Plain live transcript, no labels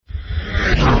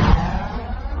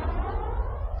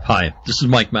Hi, this is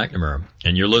Mike McNamara,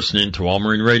 and you're listening to All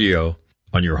Marine Radio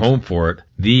on your home for it,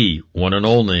 the one and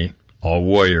only All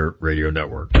Warrior Radio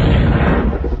Network.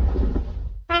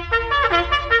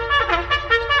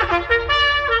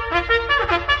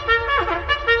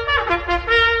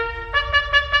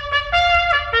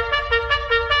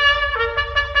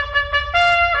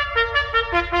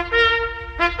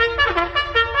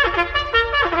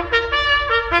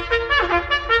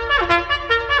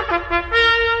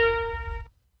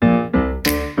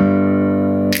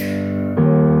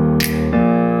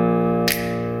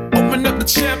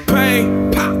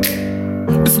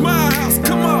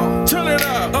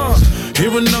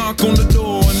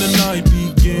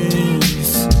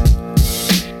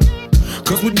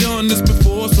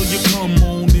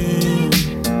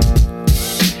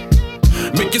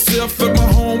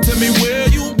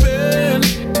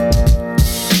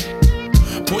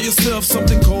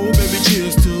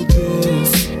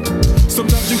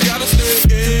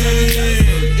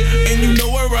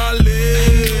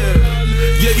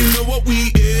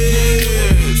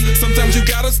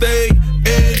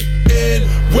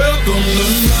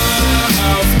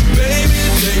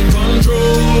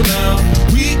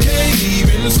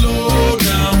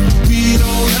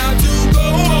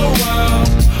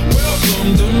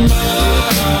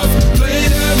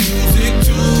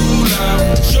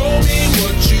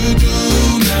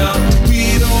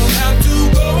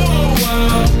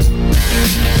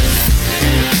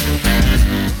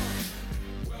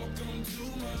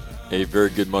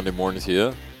 Monday morning to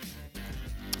you.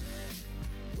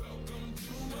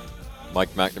 Mike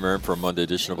McNamara for a Monday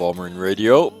edition of All Marine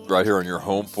Radio, right here on your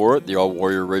home for it, the All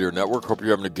Warrior Radio Network. Hope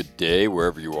you're having a good day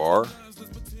wherever you are.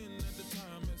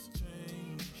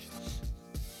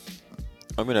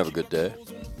 I'm going to have a good day.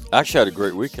 Actually, I had a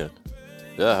great weekend.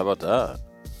 Yeah, how about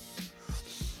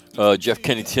that? Jeff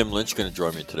Kenny, Tim Lynch going to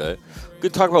join me today. Going to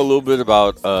talk about a little bit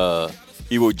about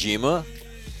Iwo Jima.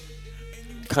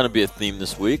 Kind of be a theme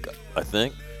this week, I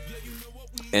think.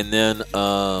 And then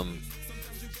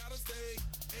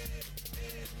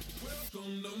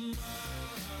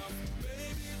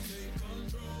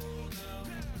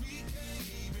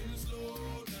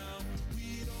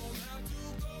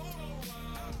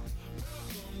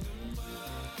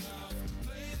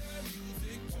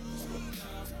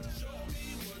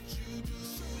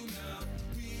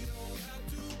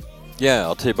yeah,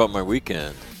 I'll tell you about my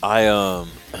weekend.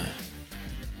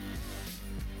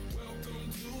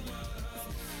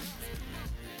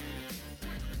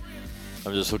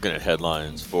 I'm just looking at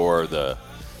headlines for the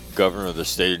governor of the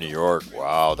state of New York.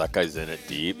 Wow, that guy's in it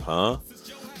deep, huh?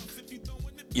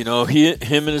 You know, him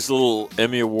and his little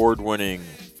Emmy Award-winning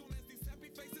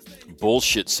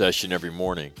bullshit session every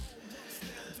morning.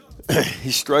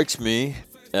 He strikes me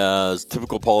as a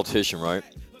typical politician, right?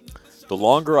 The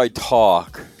longer I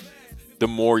talk, the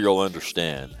more you'll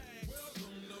understand.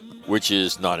 Which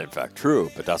is not, in fact, true,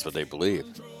 but that's what they believe.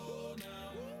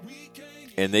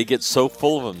 And they get so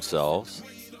full of themselves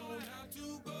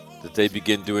that they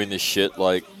begin doing this shit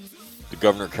like the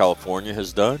governor of California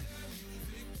has done.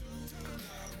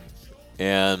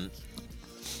 And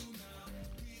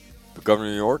the governor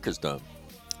of New York has done.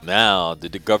 Now, the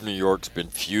governor of New York's been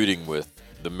feuding with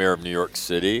the mayor of New York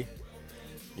City.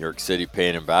 New York City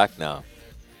paying him back now.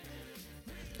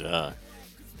 Yeah.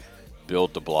 Bill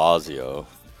de Blasio,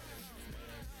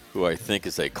 who I think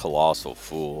is a colossal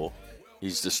fool.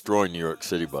 He's destroying New York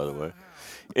City, by the way.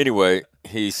 Anyway,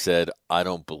 he said, I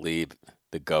don't believe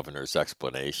the governor's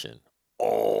explanation.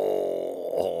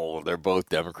 Oh, they're both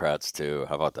Democrats, too.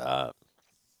 How about that?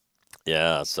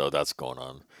 Yeah, so that's going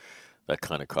on. That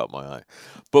kind of caught my eye.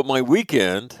 But my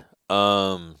weekend,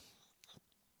 I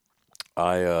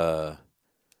kind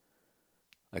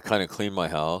of cleaned my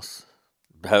house.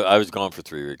 I was gone for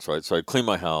 3 weeks, right? So I cleaned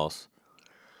my house.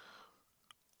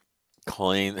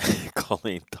 Colleen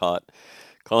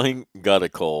got a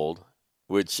cold,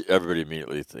 which everybody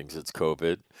immediately thinks it's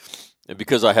COVID. And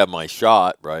because I have my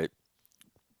shot, right,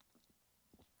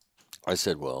 I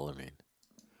said, well, I mean,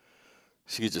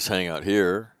 she could just hang out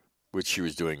here, which she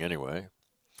was doing anyway.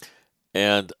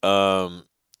 And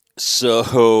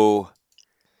so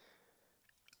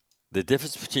the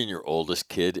difference between your oldest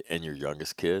kid and your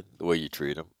youngest kid, the way you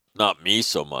treat them, not me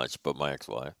so much, but my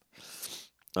ex-wife,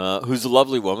 who's a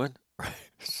lovely woman,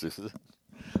 Susan,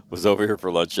 was over here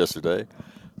for lunch yesterday.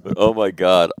 But oh my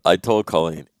God, I told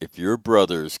Colleen, if your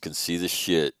brothers can see the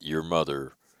shit your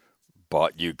mother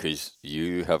bought you because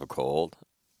you have a cold,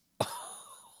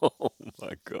 oh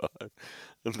my God,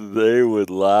 they would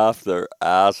laugh their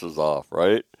asses off,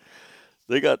 right?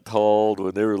 They got told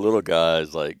when they were little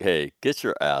guys, like, hey, get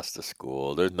your ass to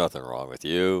school. There's nothing wrong with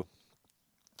you.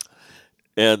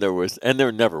 and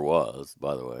there never was,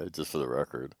 by the way, just for the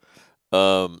record.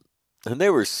 Um, and they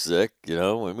were sick,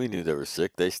 when we knew they were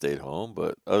sick, they stayed home.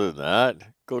 But other than that,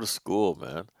 go to school,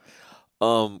 man.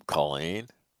 Colleen,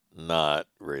 not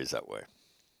raised that way.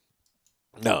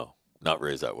 No, not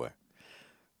raised that way.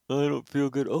 I don't feel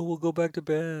good. Oh, we'll go back to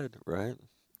bed, right?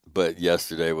 But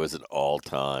yesterday was an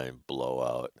all-time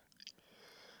blowout,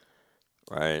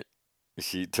 right?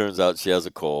 She turns out she has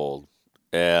a cold,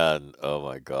 and oh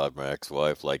my God, my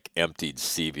ex-wife like emptied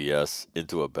CVS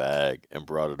into a bag and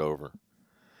brought it over,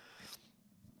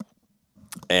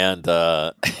 and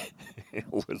it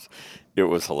was it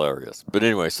was hilarious. But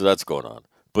anyway, so that's going on.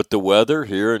 But the weather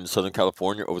here in Southern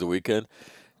California over the weekend,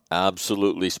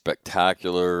 absolutely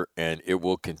spectacular, and it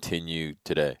will continue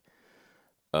today.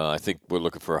 I think we're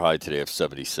looking for a high today of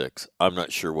 76. I'm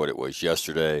not sure what it was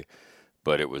yesterday,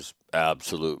 but it was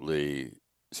absolutely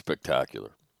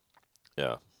spectacular.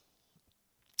 Yeah.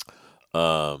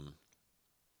 Um,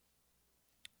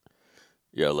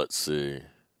 yeah, let's see.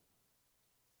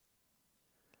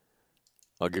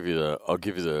 I'll give you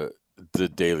the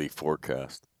daily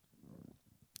forecast.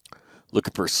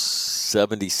 Looking for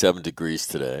 77 degrees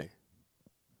today.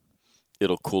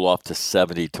 It'll cool off to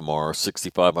 70 tomorrow,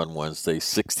 65 on Wednesday,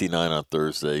 69 on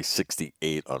Thursday,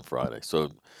 68 on Friday.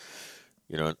 So,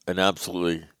 an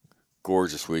absolutely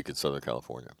gorgeous week in Southern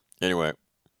California. Anyway,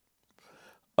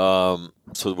 so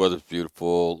the weather's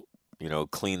beautiful.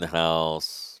 Clean the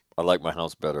house. I like my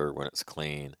house better when it's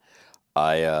clean.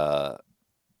 I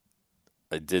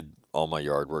I did all my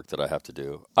yard work that I have to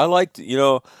do. I'm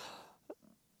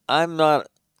not.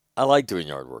 I like doing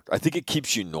yard work. I think it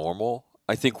keeps you normal.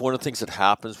 I think one of the things that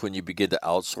happens when you begin to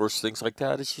outsource things like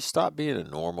that is you stop being a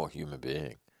normal human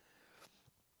being.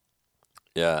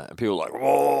 Yeah, and people are like,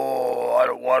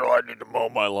 "Oh, why do I need to mow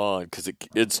my lawn?" Because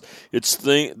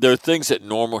there are things that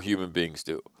normal human beings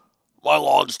do. My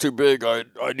lawn's too big. I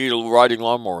need a riding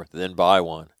lawnmower. Then buy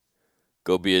one.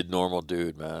 Go be a normal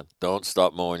dude, man. Don't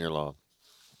stop mowing your lawn.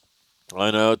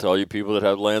 I know, to all you people that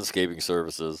have landscaping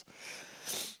services.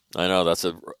 I know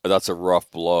that's a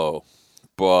rough blow,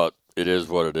 but it is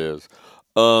what it is.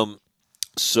 Um,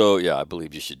 so yeah, I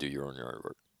believe you should do your own yard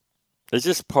work. It's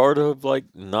just part of like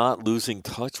not losing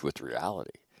touch with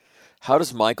reality. How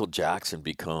does Michael Jackson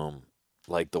become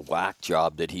like the whack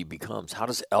job that he becomes? How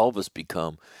does Elvis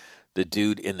become the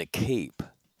dude in the cape?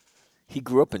 He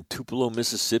grew up in Tupelo,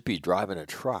 Mississippi, driving a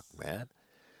truck, man.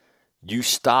 You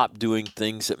stop doing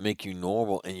things that make you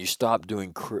normal, and you start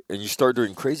doing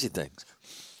crazy things.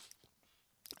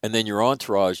 And then your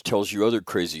entourage tells you other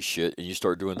crazy shit, and you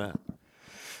start doing that.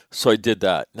 So I did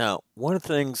that. Now, one of the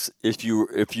things, if you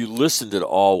listened at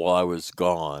all while I was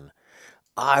gone,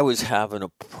 I was having a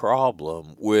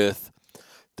problem with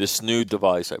this new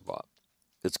device I bought.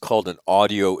 It's called an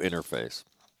audio interface.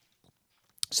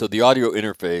 So the audio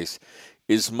interface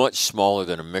is much smaller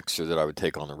than a mixer that I would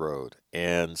take on the road,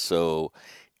 and so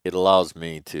it allows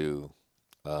me to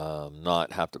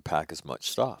not have to pack as much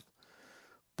stuff.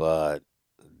 But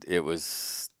it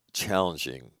was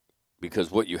challenging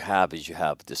because what you have is you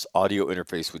have this audio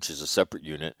interface, which is a separate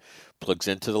unit, plugs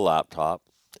into the laptop.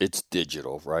 It's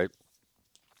digital, right?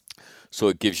 So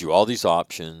it gives you all these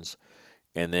options,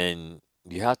 and then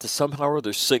you have to somehow or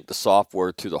other sync the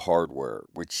software to the hardware,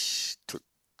 which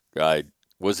I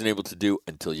wasn't able to do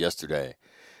until yesterday.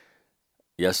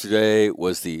 Yesterday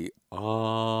was the where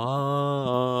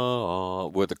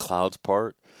the clouds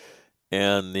part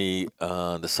and the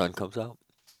sun comes out,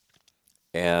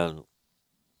 and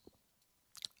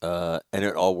and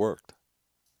it all worked.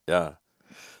 Yeah,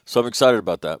 so I'm excited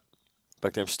about that. In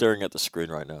fact, I'm staring at the screen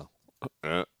right now.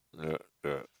 Uh, uh,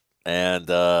 uh. And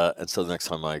so the next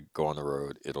time I go on the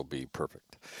road, it'll be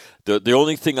perfect. The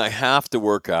only thing I have to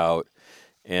work out,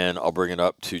 and I'll bring it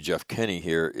up to Jeff Kenny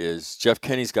here, is Jeff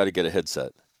Kenny's got to get a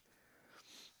headset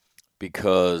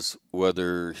because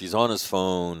whether he's on his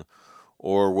phone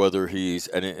or whether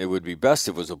and it would be best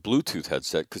if it was a Bluetooth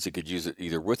headset because he could use it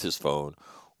either with his phone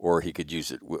or he could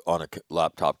use it on a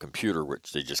laptop computer,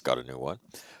 which they just got a new one.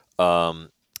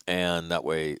 And that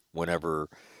way, whenever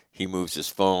he moves his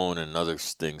phone and other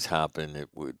things happen,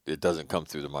 it doesn't come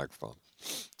through the microphone.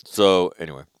 So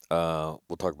anyway,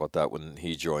 we'll talk about that when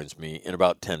he joins me in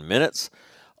about 10 minutes.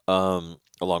 Along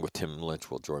with Tim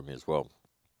Lynch will join me as well.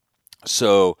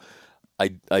 So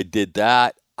I did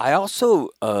that. I also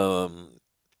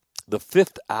the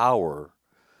fifth hour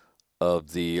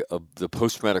of the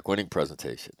post-traumatic winning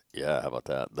presentation. Yeah, how about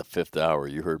that? The fifth hour.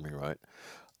 You heard me right.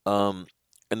 And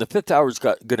the fifth hour is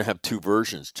going to have two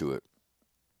versions to it.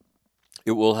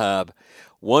 It will have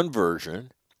one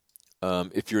version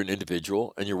if you're an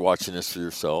individual and you're watching this for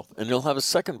yourself, and you'll have a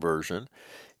second version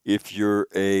if you're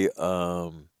a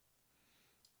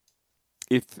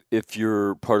if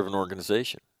you're part of an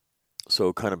organization.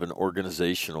 So kind of an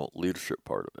organizational leadership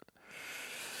part of it.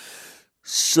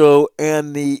 So,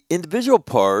 and the individual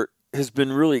part has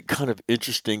been really kind of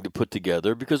interesting to put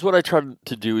together because what I try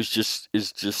to do is just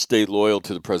stay loyal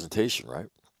to the presentation, right?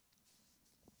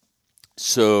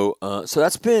 So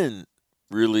that's been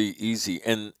really easy.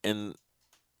 And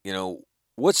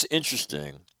what's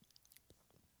interesting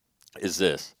is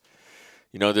this.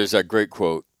 There's that great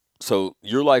quote. So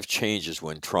your life changes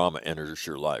when trauma enters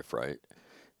your life, right?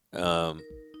 Um,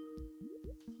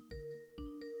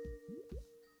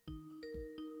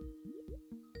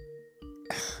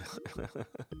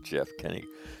 Jeff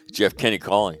Kenny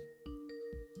calling.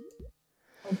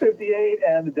 58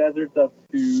 and the desert's up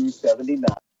to 79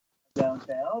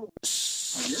 downtown.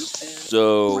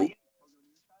 So,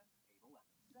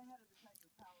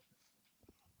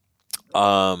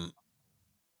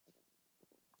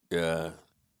 yeah,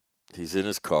 he's in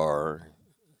his car.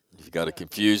 He's got a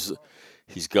confused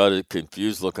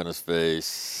look on his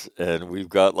face, and we've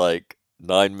got like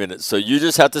 9 minutes. So you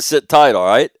just have to sit tight, all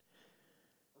right?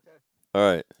 All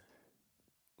right.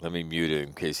 Let me mute him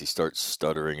in case he starts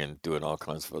stuttering and doing all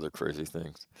kinds of other crazy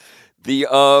things. The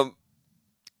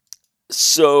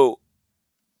so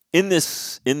in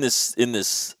this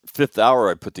fifth hour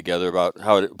I put together about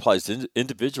how it applies to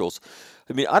individuals.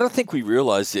 I mean, I don't think we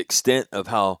realize the extent of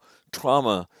how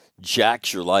trauma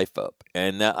jacks your life up,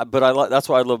 and that's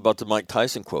what I love about the Mike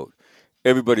Tyson quote.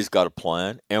 Everybody's got a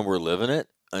plan, and we're living it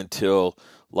until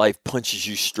life punches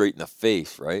you straight in the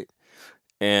face, right?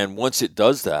 And once it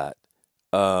does that,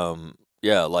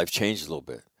 life changes a little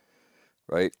bit,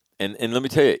 right? And let me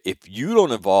tell you, if you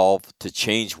don't evolve to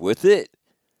change with it,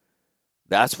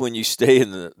 that's when you stay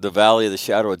in the valley of the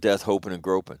shadow of death, hoping and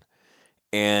groping.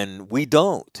 And we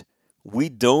don't. We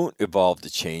don't evolve to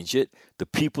change it. The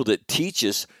people that teach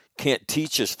us can't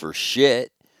teach us for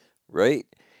shit, right?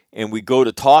 And we go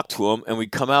to talk to them, and we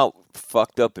come out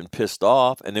fucked up and pissed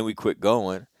off, and then we quit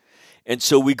going. And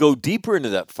so we go deeper into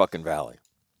that fucking valley.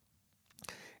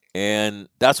 And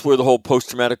that's where the whole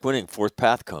post-traumatic winning fourth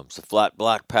path comes, the flat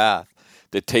black path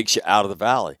that takes you out of the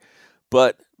valley.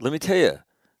 But let me tell you,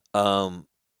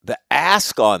 the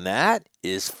ask on that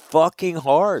is fucking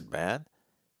hard, man.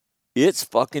 It's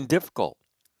fucking difficult,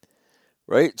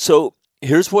 right? So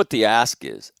here's what the ask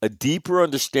is. A deeper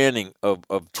understanding of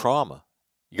trauma.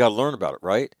 You got to learn about it,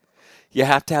 right? You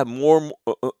have to have more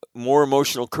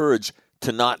emotional courage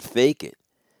to not fake it.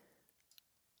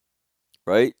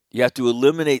 Right? You have to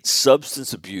eliminate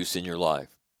substance abuse in your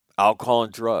life, alcohol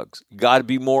and drugs. You got to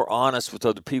be more honest with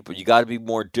other people. You got to be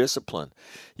more disciplined.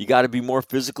 You got to be more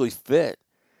physically fit.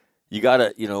 You got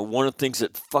to, one of the things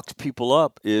that fucks people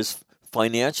up is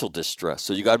financial distress.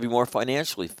 So you got to be more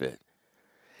financially fit.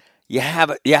 You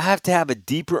have to have a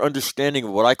deeper understanding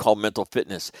of what I call mental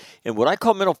fitness. And what I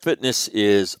call mental fitness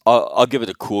is, I'll give it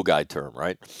a cool guy term,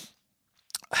 right?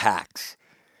 Hacks.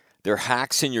 They're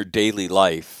hacks in your daily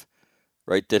life,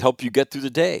 right, that help you get through the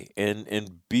day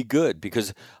and be good.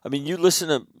 Because, I mean, you listen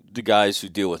to the guys who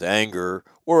deal with anger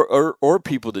or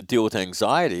people that deal with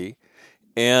anxiety,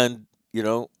 and,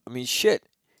 shit,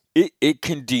 it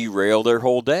can derail their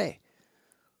whole day.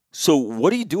 So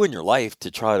what do you do in your life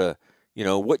to try to,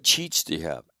 what cheats do you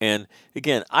have? And,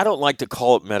 again, I don't like to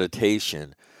call it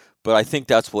meditation, but I think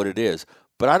that's what it is.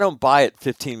 But I don't buy it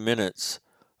 15 minutes.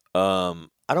 I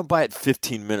don't buy it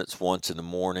 15 minutes once in the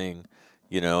morning,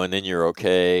 and then you're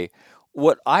okay.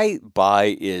 What I buy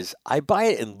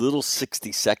it in little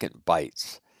 60-second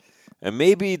bites. And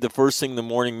maybe the first thing in the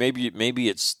morning, maybe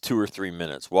it's 2 or 3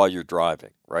 minutes while you're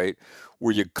driving, right?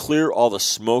 Where you clear all the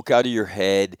smoke out of your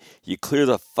head, you clear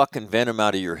the fucking venom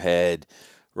out of your head,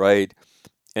 right?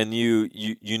 And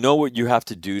you know what you have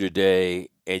to do today,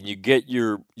 and you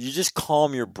just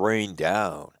calm your brain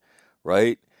down,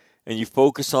 right? And you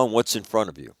focus on what's in front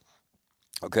of you.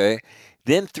 Okay?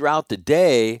 Then throughout the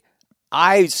day,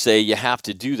 I say you have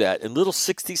to do that in little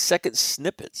 60-second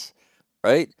snippets,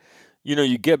 right?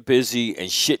 You get busy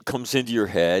and shit comes into your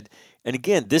head. And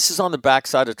again, this is on the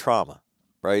backside of trauma,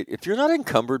 right? If you're not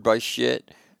encumbered by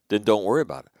shit, then don't worry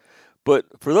about it. But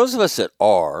for those of us that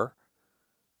are,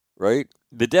 right,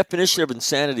 the definition of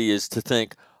insanity is to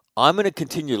think, I'm going to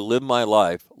continue to live my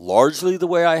life largely the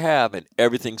way I have, and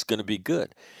everything's going to be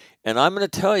good. And I'm going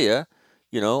to tell you,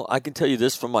 I can tell you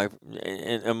this from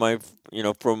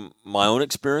from my own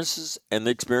experiences and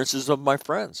the experiences of my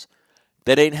friends.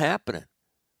 That ain't happening.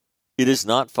 It is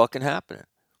not fucking happening.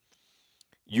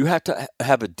 You have to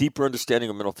have a deeper understanding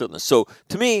of mental fitness. So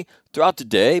to me, throughout the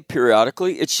day,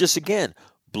 periodically, it's just, again,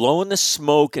 blowing the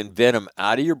smoke and venom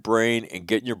out of your brain and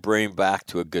getting your brain back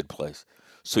to a good place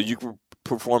so you can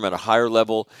perform at a higher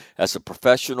level as a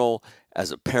professional,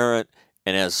 as a parent,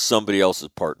 and as somebody else's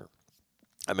partner.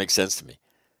 That makes sense to me.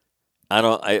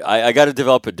 I got to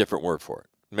develop a different word for it.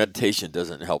 Meditation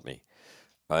doesn't help me,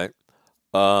 right?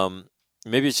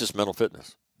 Maybe it's just mental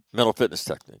fitness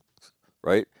techniques,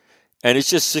 right? And it's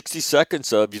just 60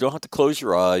 seconds of, you don't have to close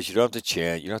your eyes, you don't have to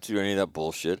chant, you don't have to do any of that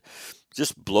bullshit.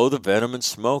 Just blow the venom and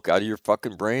smoke out of your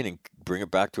fucking brain and bring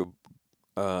it back to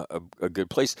a good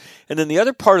place. And then the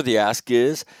other part of the ask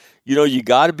is, you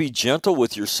got to be gentle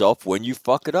with yourself when you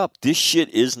fuck it up. This shit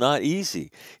is not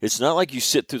easy. It's not like you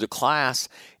sit through the class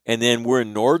and then we're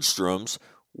in Nordstrom's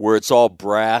where it's all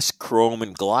brass, chrome,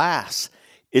 and glass.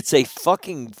 It's a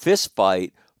fucking fist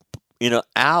fight in an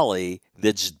alley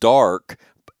that's dark,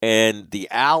 and the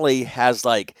alley has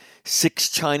like 6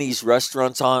 Chinese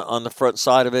restaurants on the front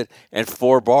side of it and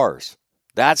 4 bars.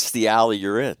 That's the alley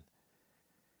you're in.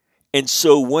 And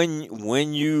so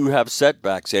when you have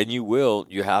setbacks, and you will,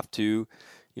 you have to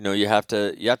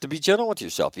be gentle with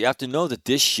yourself. You have to know that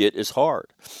this shit is hard,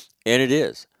 and it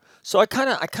is. So I kind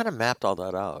of mapped all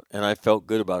that out, and I felt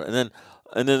good about it.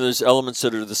 And then there's elements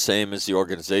that are the same as the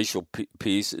organizational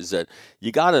piece. Is that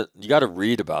you gotta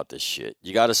read about this shit.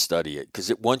 You gotta study it,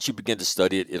 because once you begin to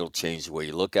study it, it'll change the way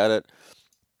you look at it.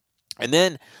 And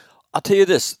then I'll tell you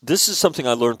this. This is something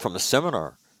I learned from a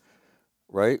seminar,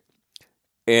 right?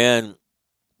 And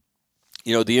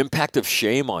the impact of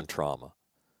shame on trauma.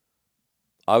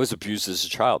 I was abused as a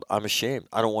child. I'm ashamed.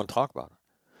 I don't want to talk about it.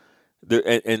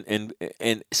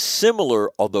 And similar,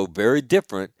 although very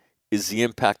different, is the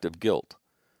impact of guilt.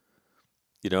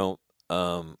 We all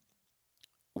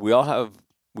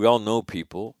know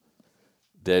people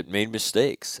that made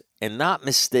mistakes, and not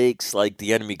mistakes like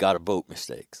the enemy got a vote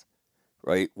mistakes,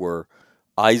 right? Where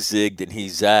I zigged and he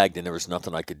zagged and there was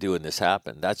nothing I could do and this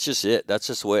happened. That's just it. That's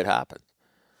just the way it happened,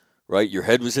 right? Your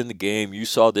head was in the game. You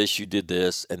saw this, you did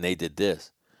this, and they did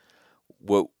this.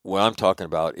 What I'm talking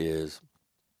about is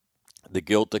the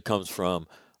guilt that comes from,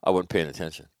 I wasn't paying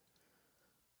attention.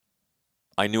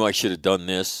 I knew I should have done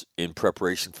this in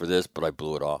preparation for this, but I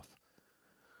blew it off.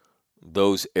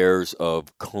 Those errors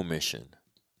of commission,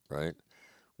 right?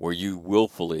 Where you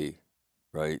willfully,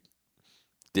 right,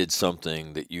 did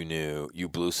something that you knew, you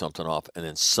blew something off, and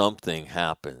then something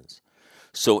happens.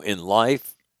 So in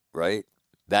life, right,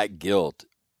 that guilt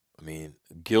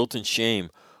and shame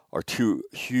are 2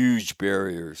 huge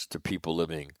barriers to people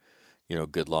living,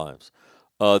 good lives.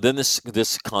 Then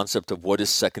this concept of what is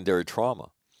secondary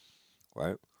trauma,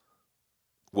 right?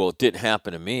 Well, it didn't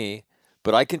happen to me,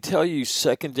 but I can tell you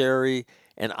secondary,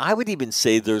 and I would even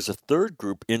say there's a third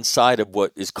group inside of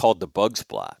what is called the bug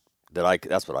splat.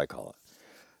 That's what I call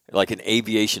it, like an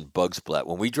aviation bug splat.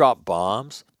 When we drop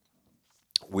bombs,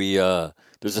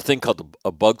 there's a thing called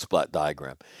a bug splat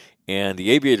diagram, and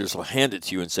the aviators will hand it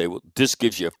to you and say, "Well, this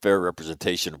gives you a fair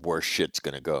representation of where shit's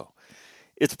going to go."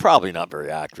 It's probably not very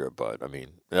accurate, but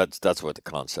that's what the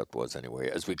concept was anyway,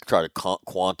 as we try to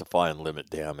quantify and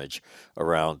limit damage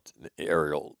around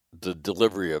the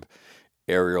delivery of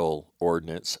aerial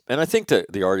ordnance. And I think that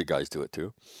the Arty guys do it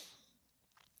too.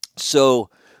 So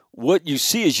what you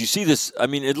see this,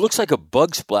 it looks like a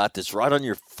bug splat that's right on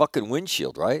your fucking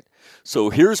windshield, right? So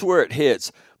here's where it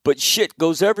hits, but shit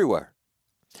goes everywhere.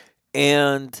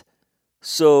 And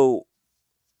so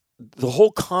the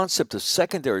whole concept of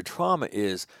secondary trauma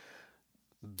is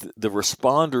the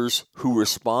responders who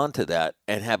respond to that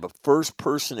and have a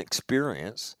first-person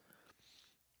experience,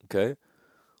 okay,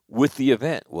 with the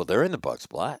event. Well, they're in the bug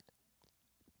splat.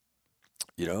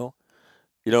 You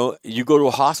go to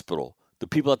a hospital. The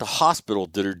people at the hospital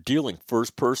that are dealing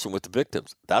first-person with the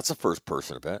victims, that's a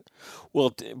first-person event.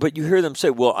 Well, but you hear them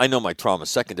say, well, I know my trauma is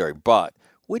secondary, but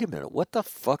wait a minute, what the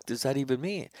fuck does that even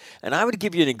mean? And I would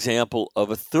give you an example of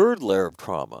a third layer of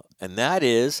trauma, and that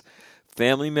is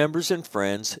family members and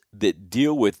friends that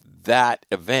deal with that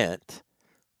event,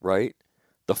 right?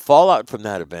 The fallout from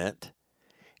that event,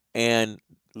 and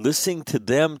listening to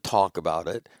them talk about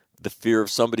it, the fear of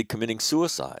somebody committing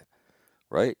suicide,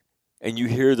 right? And you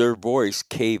hear their voice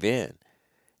cave in.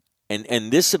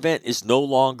 And this event is no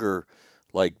longer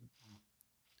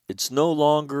it's no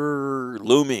longer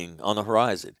looming on the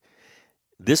horizon.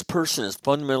 This person is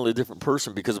fundamentally a different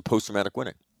person because of post-traumatic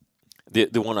winning,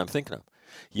 the one I'm thinking of.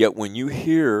 Yet when you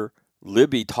hear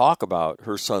Libby talk about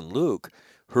her son Luke,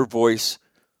 her voice,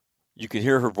 you can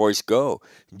hear her voice go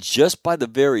just by the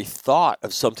very thought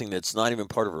of something that's not even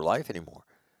part of her life anymore.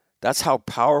 That's how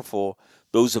powerful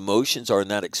those emotions are in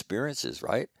that experiences,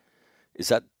 right? Is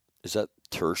that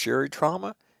tertiary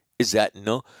trauma? Is that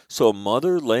no? So a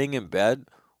mother laying in bed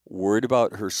worried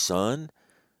about her son,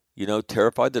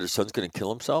 terrified that her son's going to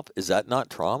kill himself. Is that not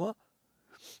trauma?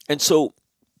 And so,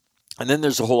 and then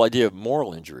there's the whole idea of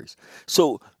moral injuries.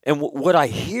 So, and what I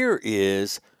hear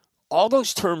is all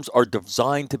those terms are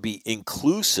designed to be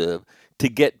inclusive to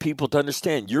get people to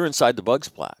understand you're inside the bug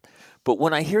splat. But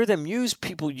when I hear them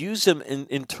people use them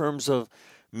in terms of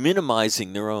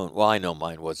minimizing their own. Well, I know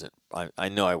mine wasn't. I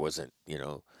know I wasn't,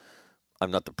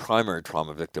 I'm not the primary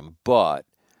trauma victim,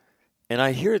 and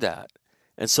I hear that.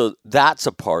 And so that's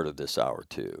a part of this hour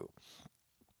too.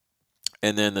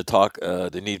 And then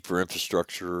the need for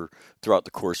infrastructure throughout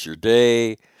the course of your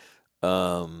day.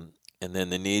 And then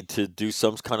the need to do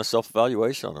some kind of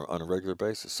self-evaluation on a regular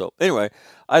basis. So anyway,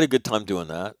 I had a good time doing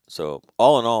that. So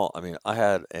all in all, I mean, I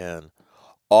had an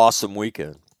awesome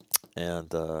weekend.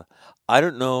 And I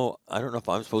don't know if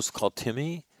I'm supposed to call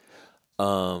Timmy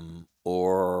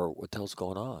or what the hell's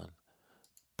going on.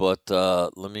 But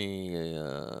let me...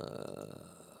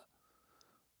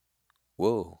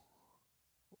 whoa.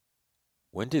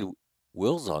 When did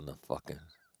Will's on the fucking...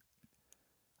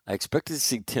 I expected to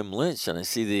see Tim Lynch, and I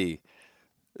see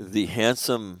the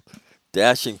handsome,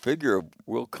 dashing figure of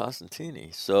Will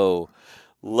Costantini. So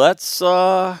let's...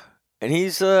 and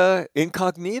he's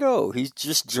incognito. He's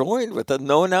just joined with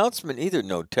no announcement either.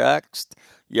 No text.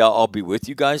 Yeah, I'll be with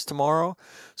you guys tomorrow.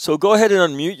 So go ahead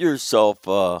and unmute yourself.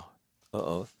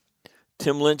 Uh-oh.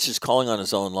 Tim Lynch is calling on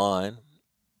his own line.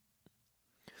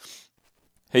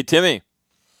 Hey, Timmy.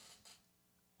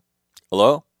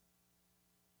 Hello?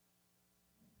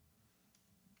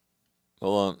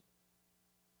 Hold on.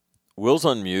 Will's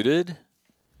unmuted.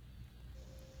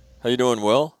 How you doing,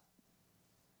 Will?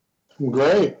 I'm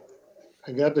great.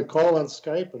 I got the call on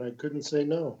Skype and I couldn't say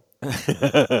no.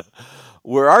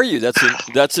 Where are you?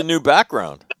 That's a new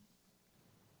background.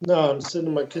 No, I'm sitting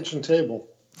at my kitchen table.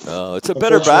 Oh, it's a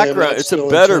better background. It's a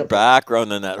better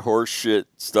background than that horse shit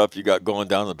stuff you got going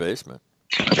down in the basement.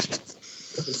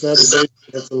 It's not the basement,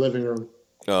 it's the living room.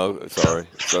 Oh, sorry.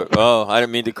 Oh, I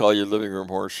didn't mean to call your living room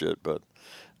horse shit, but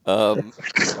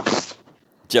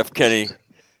Jeff Kenny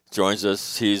joins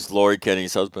us. He's Lori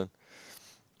Kenny's husband.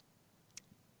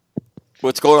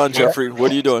 What's going on, Jeffrey?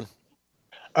 What are you doing?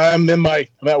 I'm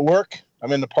at work.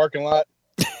 I'm in the parking lot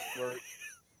where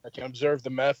I can observe the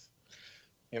meth,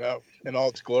 in all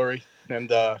its glory.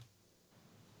 And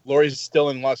Lori's still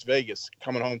in Las Vegas,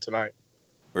 coming home tonight.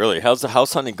 Really? How's the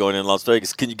house hunting going in Las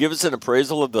Vegas? Can you give us an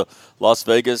appraisal of the Las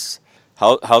Vegas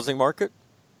housing market?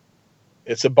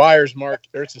 It's a buyer's market,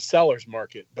 or it's a seller's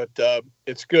market, but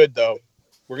it's good though.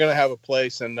 We're gonna have a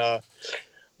place, and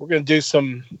we're gonna do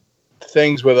some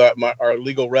things with our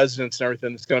legal residence and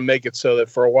everything. It's gonna make it so that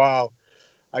for a while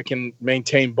I can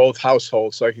maintain both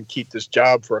households, so I can keep this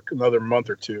job for another month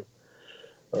or two,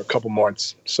 or a couple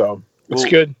months. So it's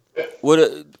good. What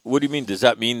do you mean? Does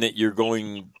that mean that you're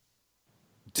going?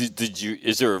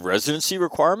 Is there a residency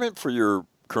requirement for your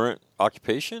current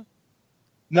occupation?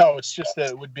 No, it's just that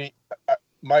it would be.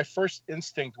 My first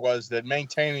instinct was that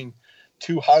maintaining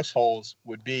two households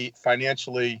would be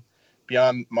financially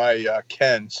beyond my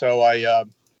ken. So I.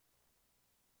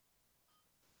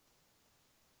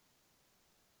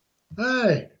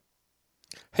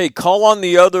 Hey, call on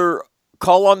the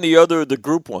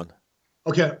group one.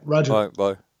 Okay, Roger.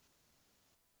 Bye.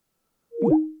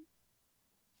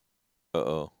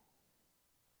 Uh-oh.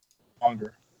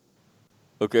 Longer.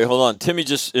 Okay, hold on. Timmy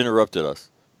just interrupted us.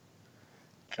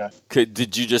 Okay.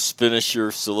 Did you just finish your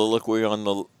soliloquy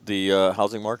on the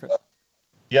housing market?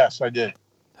 Yes, I did.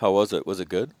 How was it? Was it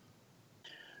good?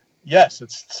 Yes,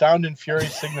 it's sound and fury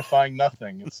signifying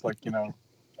nothing. It's like,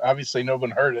 obviously no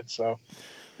one heard it, so.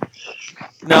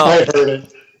 No. I heard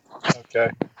it. Okay.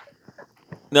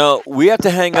 No, we have to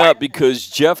hang up because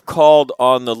Jeff called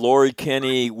on the Lori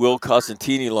Kenny, Will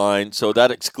Costantini line, so that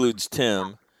excludes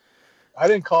Tim. I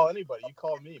didn't call anybody. You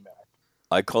called me, Mac.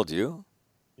 I called you?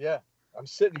 Yeah. I'm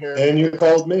sitting here. And you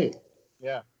called me.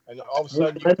 Yeah. And all of a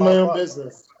sudden I mind my own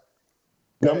business.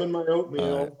 Gum in my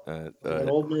oatmeal. All right. An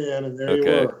old man, and there you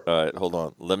were. All right, hold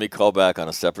on. Let me call back on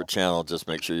a separate channel. Just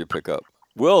make sure you pick up.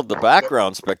 Will, the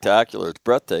background's spectacular. It's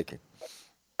breathtaking.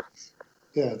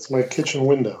 Yeah, it's my kitchen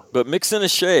window. But mix in a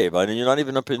shave. I mean, you're not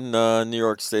even up in New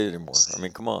York State anymore. I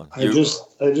mean, come on. I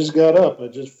just got up. I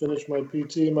just finished my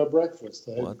PT and my breakfast.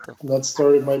 I have not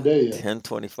started my day yet.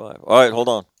 10:25. All right, hold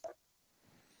on.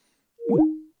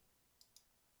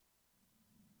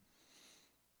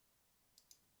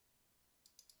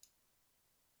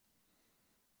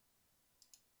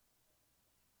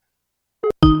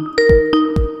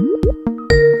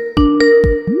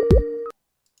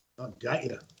 Got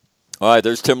you. All right,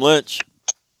 there's Tim Lynch.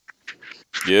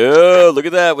 Yeah, look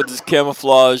at that with this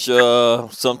camouflage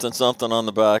something on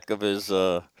the back of his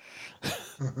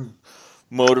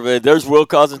motivated. There's Will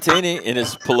Cosentini in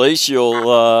his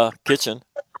palatial kitchen.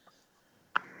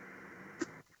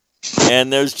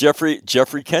 And there's Jeffrey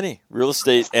Kenny, real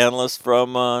estate analyst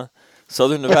from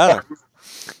Southern Nevada.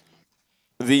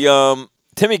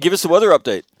 Timmy, give us a weather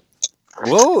update.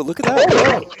 Whoa, look at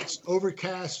that. It's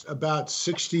overcast, about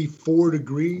 64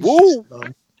 degrees. Whoa.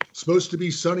 Supposed to be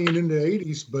sunny and in the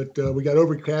 80s, but we got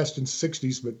overcast in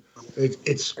 60s. But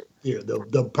it's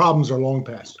the problems are long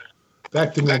past.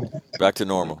 Back to normal. Back to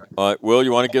normal. All right, Will,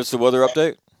 you want to give us a weather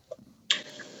update?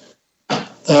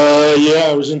 Yeah,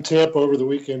 I was in Tampa over the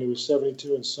weekend. It was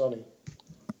 72 and sunny.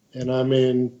 And I'm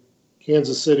in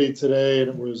Kansas City today, and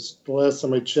it was, the last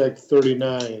time I checked,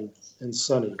 39 and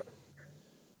sunny.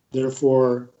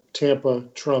 Therefore, Tampa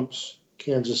trumps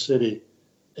Kansas City,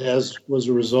 as was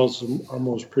a result of our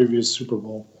most previous Super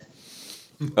Bowl.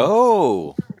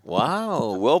 Oh,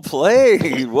 wow. Well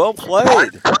played. Well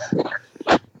played.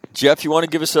 Jeff, you want to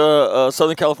give us a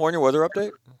Southern California weather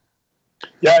update?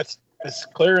 Yeah, it's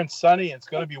clear and sunny. It's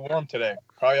going to be warm today.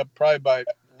 Probably by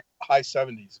high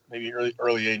 70s, maybe early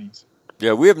 80s.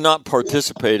 Yeah, we have not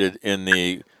participated in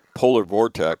the polar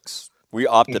vortex. We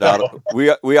opted out.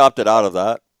 We opted out of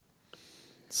that.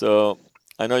 So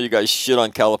I know you guys shit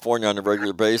on California on a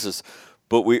regular basis,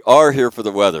 but we are here for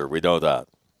the weather. We know that.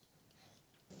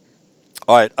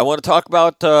 All right, I want to talk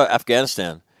about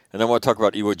Afghanistan, and then I want to talk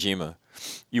about Iwo Jima.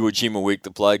 Iwo Jima week,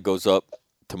 the flag goes up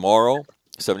tomorrow.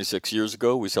 76 years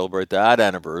ago, we celebrate that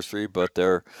anniversary, but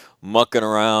they're mucking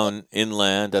around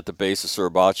inland at the base of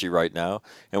Suribachi right now,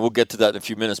 and we'll get to that in a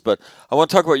few minutes. But I want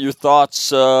to talk about your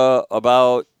thoughts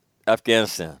about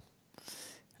Afghanistan.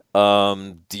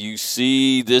 Do you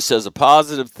see this as a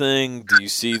positive thing? Do you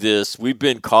see this? We've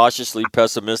been cautiously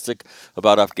pessimistic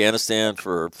about Afghanistan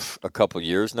for a couple of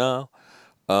years now.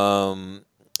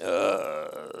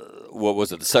 What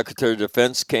was it? The Secretary of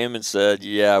Defense came and said,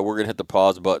 "Yeah, we're going to hit the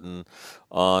pause button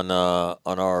on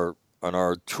our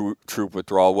troop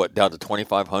withdrawal. What, down to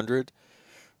 2,500?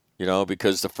 You know,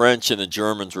 because the French and the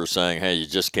Germans were saying, "Hey, you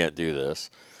just can't do this."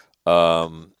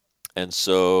 And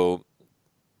so,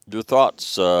 your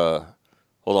thoughts? Hold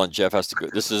on, Jeff has to go.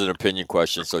 This is an opinion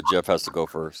question, so Jeff has to go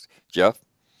first. Jeff?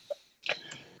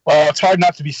 Well, it's hard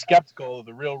not to be skeptical of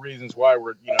the real reasons why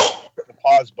we're, the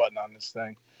pause button on this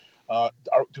thing.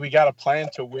 Do we got a plan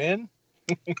to win?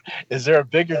 Is there a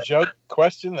bigger joke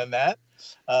question than that?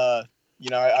 I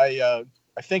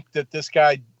think that this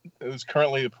guy who's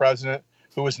currently the president,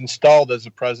 who was installed as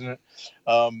the president,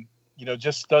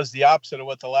 just does the opposite of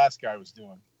what the last guy was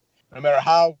doing. No matter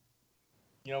how,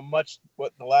 much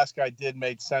what the last guy did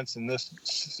made sense in this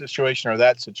situation or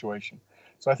that situation.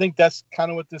 So I think that's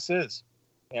kind of what this is.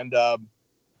 And, I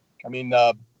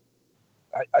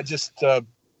just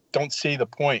don't see the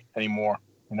point anymore,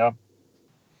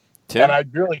 Tim?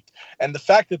 And the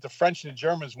fact that the French and the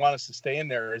Germans want us to stay in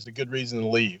there is a good reason to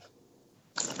leave.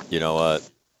 You know what?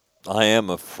 I am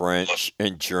a French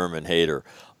and German hater.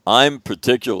 I'm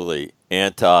particularly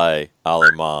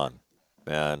anti-Allemand,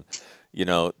 man.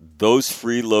 Those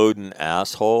freeloading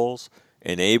assholes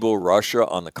enable Russia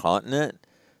on the continent,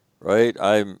 right?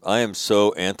 I am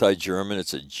so anti-German,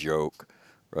 it's a joke,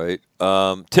 right?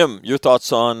 Tim, your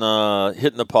thoughts on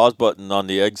hitting the pause button on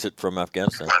the exit from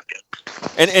Afghanistan?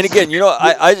 And again,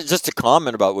 I just to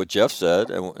comment about what Jeff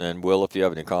said, and Will, if you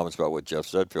have any comments about what Jeff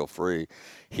said, feel free.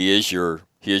 He is your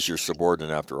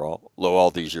subordinate after all.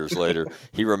 All these years later,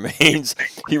 he remains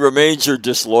your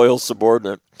disloyal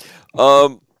subordinate.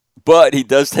 But he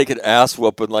does take an ass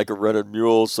whooping like a rented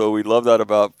mule, so we love that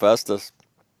about Festus.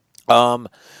 I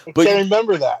can't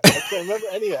remember that. I can't remember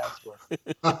any ass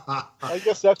whooping. I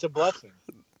guess that's a blessing.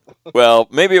 Well,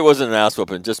 maybe it wasn't an ass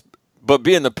whooping, but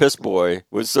being the piss boy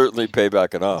would certainly pay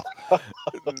back enough.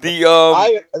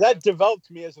 That developed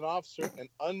me as an officer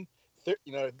and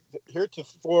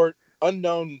heretofore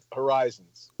unknown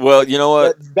horizons. Well, you know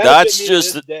what? That's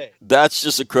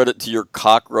just a credit to your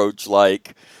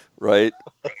cockroach-like, right,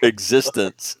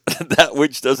 existence. That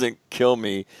which doesn't kill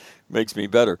me makes me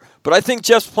better. But I think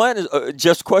Jeff's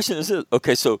question is this.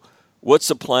 Okay, so what's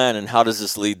the plan, and how does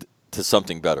this lead to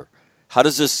something better? How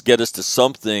does this get us to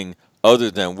something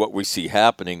other than what we see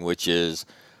happening, which is,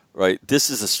 right, this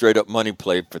is a straight-up money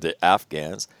play for the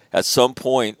Afghans. At some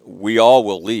point, we all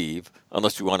will leave,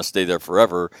 unless we want to stay there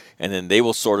forever, and then they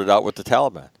will sort it out with the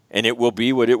Taliban. And it will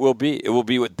be what it will be. It will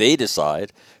be what they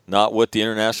decide, not what the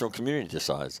international community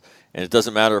decides. And it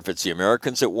doesn't matter if it's the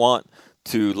Americans that want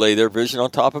to lay their vision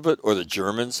on top of it or the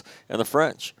Germans and the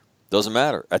French. Doesn't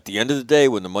matter. At the end of the day,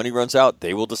 when the money runs out,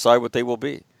 they will decide what they will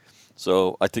be.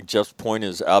 So I think Jeff's point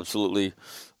is absolutely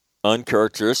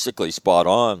uncharacteristically spot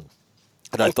on,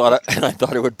 and I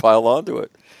thought I would pile onto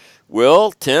it.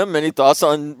 Will, Tim, any thoughts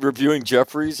on reviewing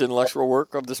Jeffrey's intellectual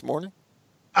work of this morning?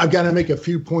 I've got to make a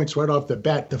few points right off the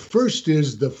bat. The first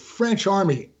is the French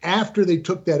army, after they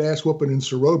took that ass whooping in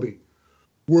Sorobi,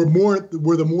 were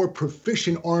the more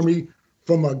proficient army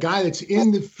from a guy that's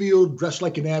in the field dressed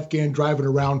like an Afghan driving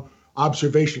around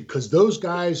observation, because those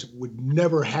guys would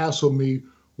never hassle me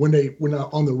when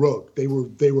on the road. They were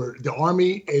the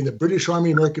army, and the British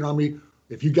Army, American Army.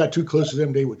 If you got too close to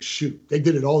them, they would shoot. They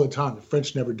did it all the time. The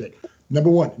French never did. Number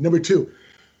one. Number two,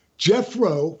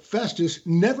 Jeffro Festus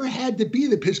never had to be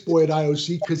the piss boy at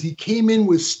IOC because he came in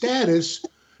with status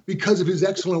because of his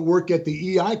excellent work at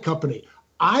the EI company.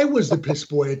 I was the piss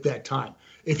boy at that time.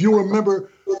 If you remember,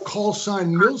 call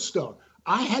sign Millstone,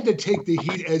 I had to take the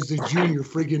heat as the junior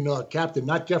friggin' captain,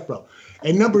 not Jeffro.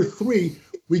 And number three,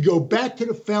 we go back to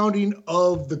the founding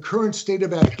of the current state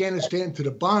of Afghanistan, to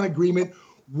the Bonn Agreement.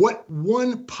 What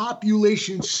one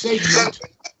population segment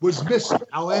was missing?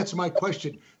 I'll answer my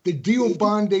question. The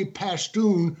Deobandi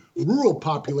Pashtun rural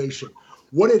population.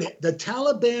 The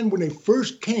Taliban, when they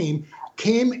first came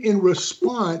in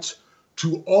response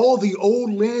to all the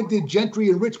old landed gentry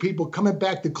and rich people coming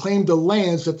back to claim the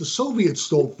lands that the Soviets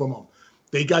stole from them.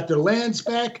 They got their lands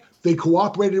back. They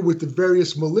cooperated with the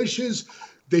various militias.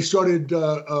 They started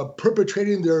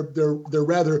perpetrating their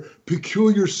rather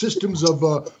peculiar systems of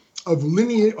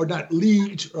lineage, or not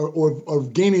liege, or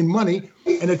gaining money.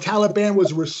 And the Taliban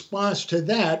was a response to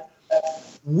that.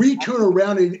 We turn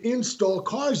around and install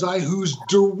Karzai, who's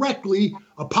directly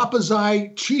a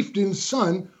Papazai chieftain's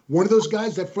son, one of those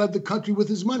guys that fled the country with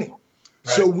his money.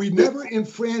 Right. So we never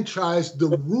enfranchised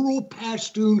the rural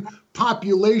Pashtun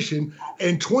population,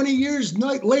 and 20 years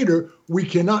later,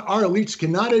 our elites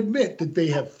cannot admit that they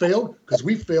have failed, because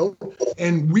we failed,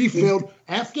 and we failed.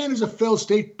 Afghan is a failed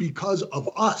state because of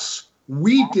us.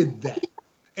 We did that,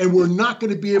 and we're not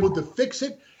going to be able to fix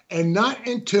it, and not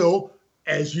until,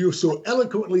 as you so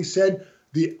eloquently said,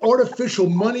 the artificial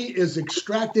money is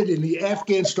extracted and the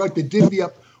Afghans start to divvy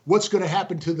up what's going to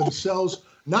happen to themselves.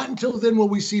 Not until then will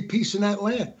we see peace in that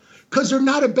land, because they're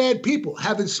not a bad people.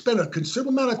 Having spent a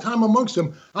considerable amount of time amongst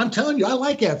them, I'm telling you, I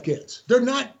like Afghans. They're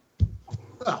not,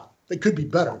 well, they could be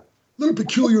better. A little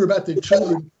peculiar about their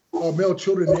children, male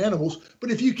children and animals,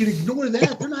 but if you can ignore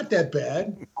that, they're not that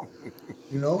bad.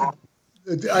 You know,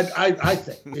 I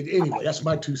think. Anyway, that's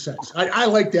my 2 cents. I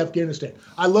liked Afghanistan.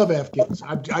 I love Afghans.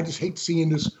 I just hate seeing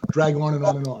this drag on and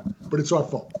on and on, but it's our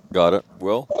fault. Got it.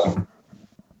 Will?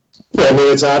 Yeah, I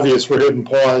mean, it's obvious we're hitting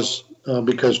pause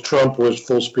because Trump was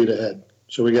full speed ahead.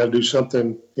 So we got to do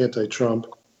something anti-Trump.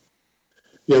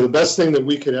 You know, the best thing that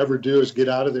we could ever do is get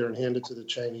out of there and hand it to the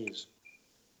Chinese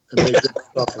and make them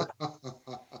suffer.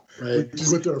 Right? Which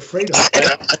is what they're afraid of.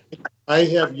 I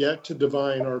have yet to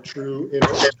divine our true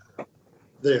interest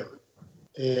there.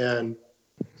 And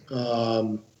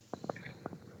the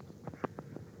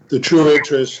true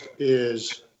interest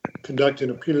is conducting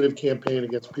a punitive campaign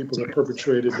against people that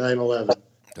perpetrated 9/11.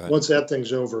 Once that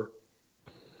thing's over,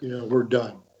 you know, we're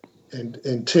done.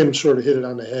 And Tim sort of hit it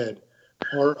on the head.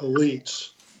 Our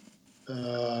elites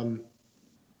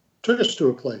took us to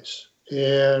a place,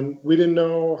 and we didn't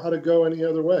know how to go any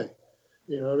other way.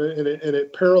 You know, and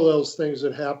it parallels things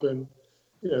that happen,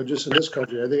 you know, just in this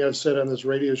country. I think I've said on this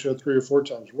radio show 3 or 4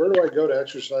 times, where do I go to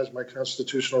exercise my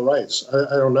constitutional rights?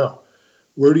 I don't know.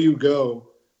 Where do you go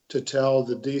to tell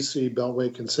the D.C.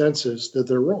 Beltway consensus that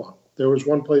they're wrong? There was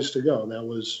one place to go, and that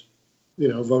was, you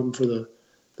know, voting for the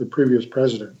previous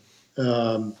president.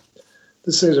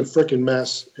 This thing's a freaking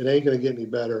mess. It ain't going to get any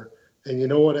better. And you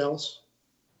know what else?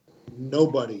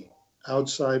 Nobody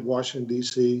outside Washington,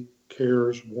 D.C.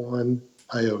 cares one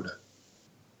iota.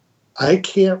 I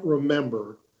can't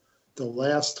remember the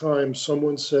last time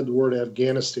someone said the word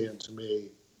Afghanistan to me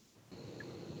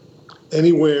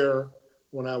anywhere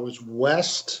when I was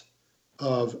west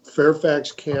of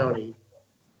Fairfax County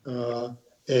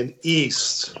and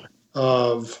east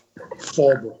of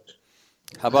Fallbrook.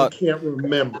 How about? I can't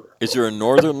remember. Is there a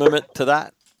northern limit to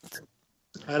that?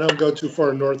 I don't go too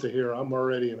far north of here. I'm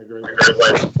already in a great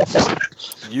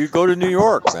place. You go to New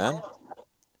York, man.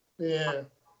 Yeah.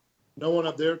 No one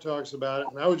up there talks about it.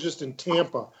 And I was just in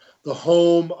Tampa, the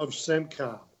home of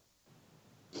CENTCOM.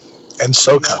 And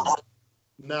SOCOM.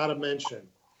 Not a mention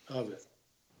of it.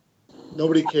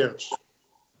 Nobody cares.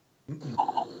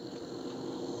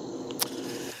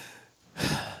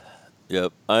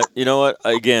 Yep. You know what?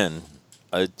 Again,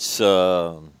 it's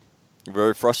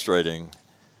very frustrating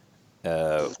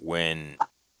when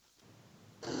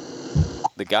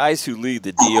the guys who lead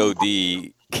the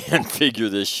DOD can't figure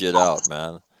this shit out,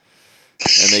 man.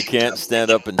 and they can't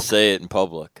stand up and say it in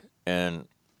public. And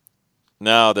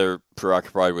now they're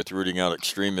preoccupied with rooting out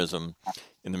extremism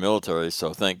in the military.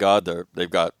 So thank God they've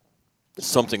got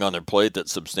something on their plate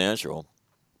that's substantial.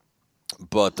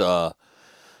 But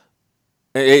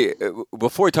hey,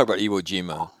 before we talk about Iwo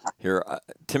Jima here,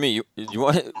 Timmy,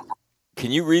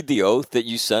 can you read the oath that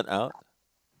you sent out?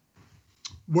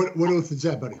 What oath is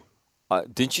that, buddy?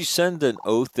 Didn't you send an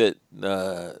oath that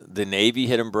the Navy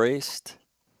had embraced?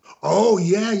 Oh,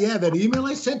 yeah, that email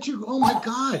I sent you. Oh my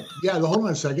God. Yeah, hold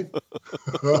on a second.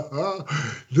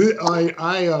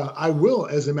 I will,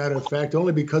 as a matter of fact,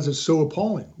 only because it's so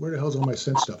appalling. Where the hell's all my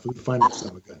sent stuff? Let me find that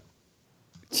stuff again.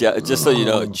 Just so you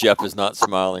know, Jeff is not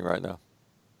smiling right now.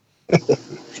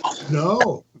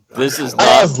 No. This is I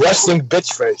have wrestling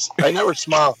bitch face. I never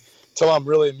smile until I'm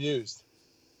really amused.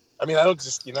 I mean, I don't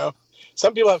just,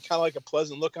 some people have kind of like a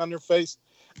pleasant look on their face.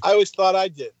 I always thought I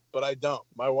did, but I don't.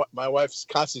 My wife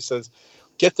constantly says,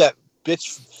 get that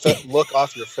bitch look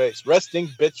off your face. Resting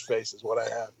bitch face is what I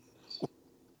have.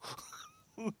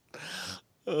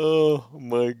 Oh,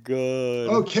 my God.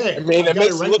 Okay. I mean, it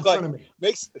makes it look like,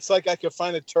 it's like I could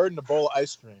find a turd in a bowl of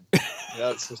ice cream.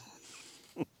 It's just,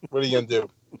 what are you going to do?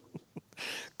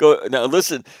 Go now.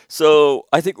 Listen. So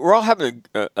I think we're all having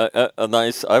a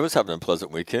nice. I was having a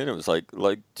pleasant weekend. It was like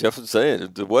Jeff was saying,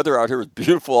 the weather out here was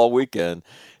beautiful all weekend,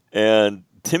 and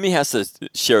Timmy has to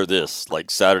share this like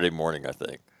Saturday morning, I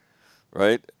think,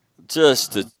 right?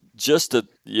 Just to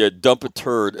dump a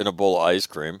turd in a bowl of ice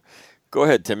cream. Go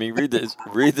ahead, Timmy. Read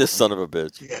this son of a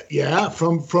bitch. Yeah,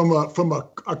 from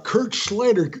a Kurt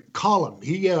Schleider column.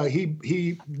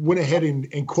 He went ahead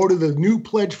and quoted the new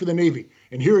pledge for the Navy,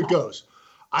 and here it goes.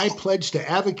 I pledge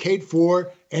to advocate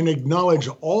for and acknowledge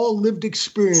all lived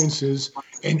experiences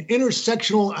and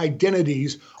intersectional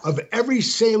identities of every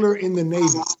sailor in the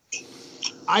Navy.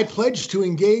 I pledge to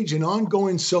engage in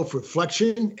ongoing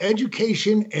self-reflection,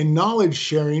 education, and knowledge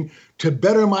sharing to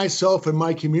better myself and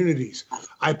my communities.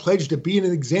 I pledge to be an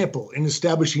example in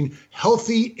establishing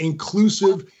healthy,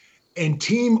 inclusive, and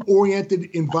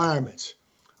team-oriented environments.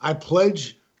 I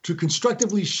pledge to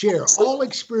constructively share all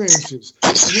experiences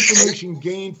and information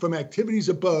gained from activities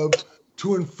above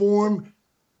to inform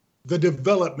the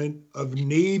development of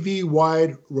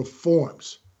Navy-wide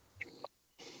reforms.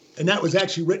 And that was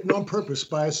actually written on purpose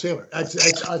by a sailor. I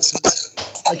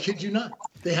kid you not.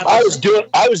 I was doing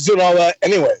all that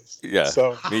anyways. Yeah,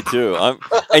 so. Me too.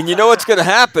 And you know what's going to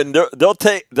happen? They'll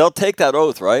take that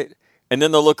oath, right? And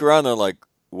then they'll look around and they're like,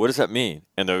 what does that mean?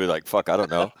 And they'll be like, fuck, I don't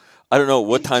know. I don't know.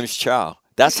 What time's chow?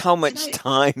 That's how much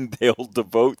time they'll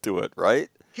devote to it, right?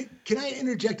 Can I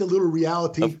interject a little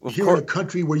reality here in a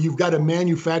country where you've got to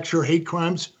manufacture hate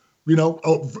crimes,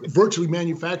 virtually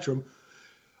manufacture them?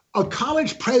 A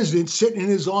college president sitting in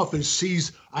his office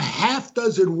sees a half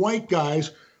dozen white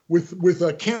guys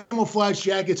with camouflage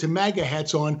jackets and MAGA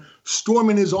hats on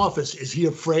storming his office. Is he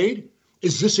afraid?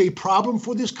 Is this a problem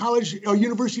for this college or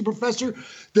university professor?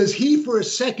 Does he for a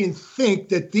second think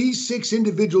that these 6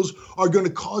 individuals are going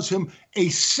to cause him a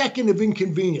second of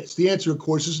inconvenience? The answer, of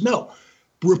course, is no.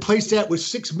 Replace that with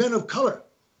 6 men of color.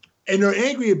 And they're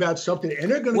angry about something,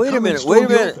 and they're going to come and storm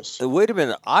the office. Wait a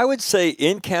minute. I would say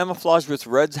in camouflage with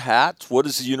red hats, what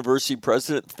does the university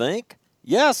president think?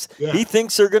 Yes, yeah. He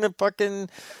thinks they're going to fucking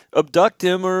abduct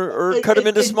him or cut him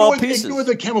into small pieces. Ignore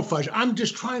the camouflage.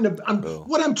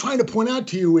 What I'm trying to point out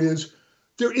to you is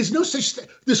there is no such thing.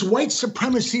 This white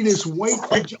supremacy,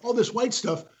 all this white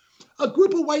stuff. A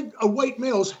group of white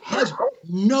males has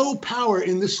no power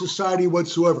in this society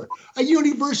whatsoever. A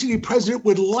university president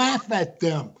would laugh at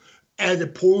them as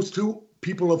opposed to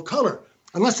people of color.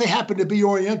 Unless they happen to be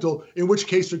Oriental, in which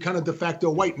case they're kind of de facto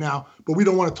white now. But we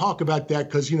don't want to talk about that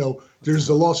because, there's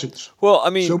the lawsuits. Well, I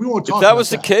mean, so we won't talk if that about was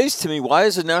the case, to me, why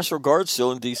is the National Guard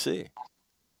still in D.C.?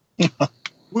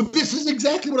 Well, this is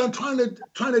exactly what I'm trying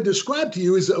to describe to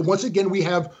you is, once again, we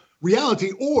have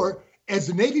reality, or as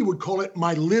the Navy would call it,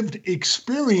 my lived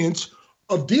experience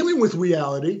of dealing with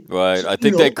reality. Right. I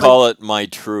think they call it my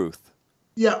truth.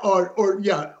 Yeah, or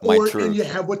and you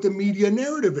have what the media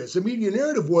narrative is. The media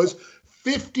narrative was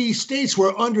 50 states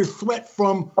were under threat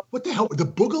from, what the hell, the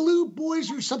Boogaloo Boys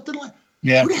or something like that?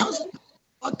 Yeah. Who the hell's,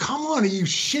 come on, are you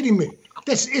shitting me?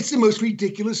 It's the most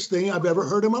ridiculous thing I've ever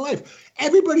heard in my life.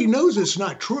 Everybody knows it's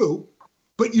not true,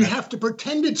 but you have to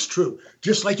pretend it's true,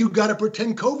 just like you got to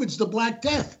pretend COVID's the Black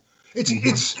Death.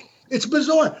 It's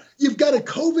bizarre. You've got a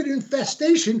COVID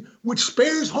infestation which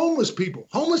spares homeless people.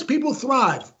 Homeless people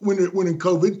thrive when in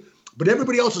COVID, but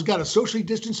everybody else has got to socially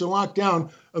distance and lock down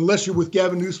unless you're with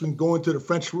Gavin Newsom going to the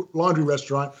French Laundry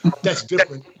restaurant. That's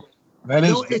different. That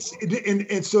is.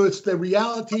 And so it's the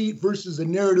reality versus the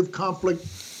narrative conflict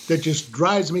that just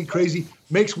drives me crazy,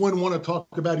 makes one want to talk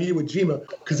about Iwo Jima,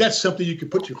 because that's something you can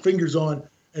put your fingers on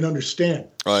and understand.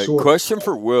 All right, question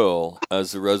for Will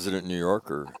as a resident New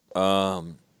Yorker.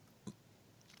 The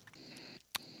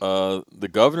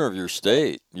governor of your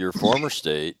state, your former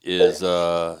state, is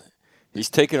he's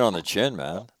taking it on the chin,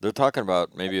 man. They're talking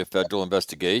about maybe a federal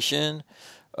investigation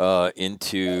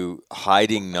into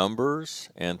hiding numbers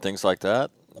and things like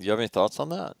that. Do you have any thoughts on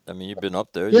that? I mean, you've been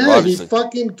up there. Yeah, he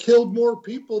fucking killed more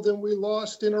people than we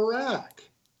lost in Iraq.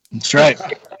 That's right.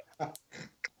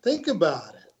 Think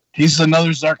about it. He's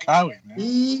another Zarqawi, man.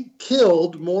 He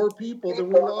killed more people than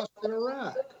we lost in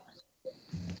Iraq.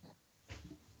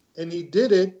 And he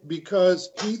did it because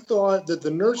he thought that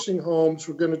the nursing homes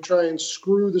were going to try and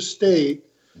screw the state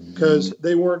because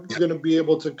they weren't going to be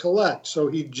able to collect. So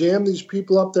he jammed these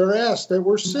people up their ass that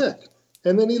were sick.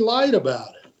 And then he lied about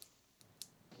it.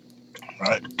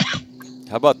 Right.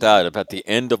 How about that? If at the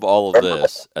end of all of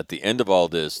this,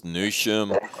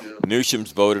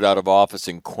 Newsom's voted out of office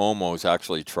and Cuomo's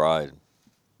actually tried.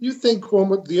 You think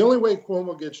Cuomo, the only way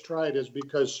Cuomo gets tried is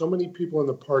because so many people in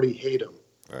the party hate him.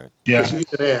 Right. Yeah.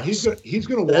 He's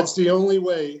going to That's the only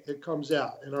way it comes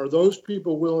out. And are those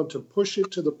people willing to push it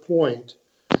to the point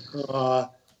that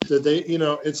they,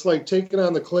 it's like taking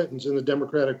on the Clintons in the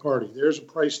Democratic Party. There's a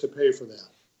price to pay for that.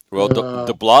 Well,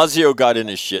 de Blasio got in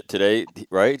his shit today,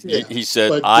 right? Yeah, he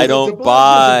said, I don't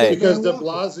buy. Because de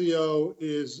Blasio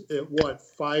is at what,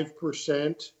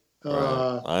 5%?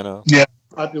 Right. I know. Yeah.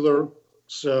 Popular.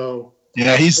 So.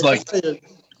 Yeah, he's like.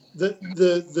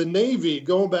 The Navy,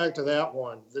 going back to that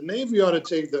one, the Navy ought to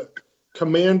take the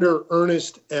Commander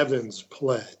Ernest Evans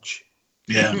pledge.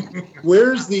 Yeah.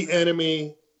 Where's the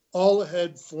enemy? All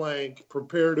ahead flank,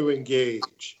 prepare to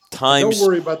engage. Don't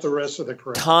worry about the rest of the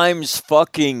crowd. Times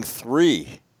fucking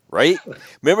 3, right?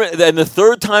 Remember, then the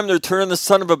third time they're turning the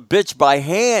son of a bitch by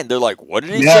hand. They're like, what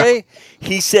did he say?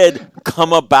 He said,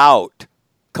 come about.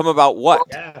 Come about what?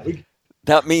 Yeah,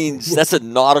 That means that's a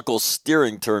nautical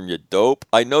steering term, you dope.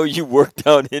 I know you work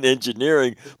down in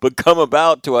engineering, but come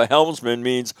about to a helmsman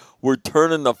means we're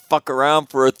turning the fuck around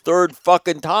for a third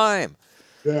fucking time.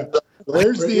 Yeah.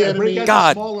 Where's the enemy?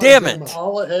 God damn it.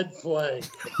 All ahead flank.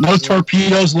 No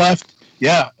torpedoes left.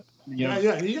 Yeah.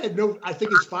 Yeah. He had no, I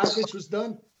think his 5-inch was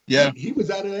done. Yeah. He was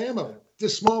out of ammo.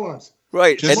 Just small arms.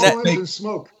 Right. Small arms and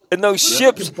smoke. And those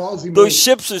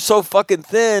ships are so fucking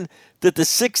thin that the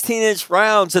 16-inch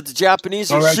rounds that the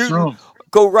Japanese are shooting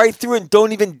go right through and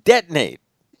don't even detonate.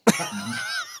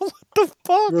 What the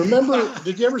fuck? Remember,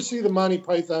 did you ever see the Monty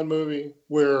Python movie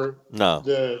where No.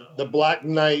 the Black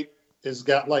Knight has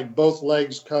got like both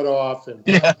legs cut off and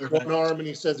one arm, and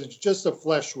he says it's just a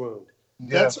flesh wound?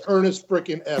 Yeah. That's Ernest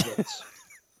frickin' Evans.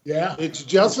 Yeah. It's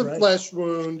just a flesh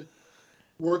wound.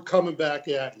 We're coming back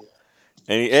at you.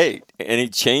 And he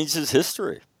changed his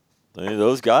history. I mean,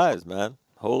 those guys, man.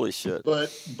 Holy shit.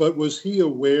 But was he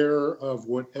aware of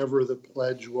whatever the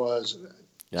pledge was?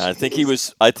 Yeah, I think he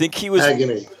was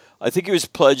agony. I think he was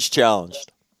pledge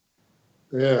challenged.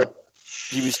 Yeah.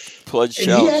 He was pledge and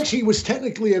challenged. he actually was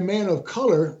technically a man of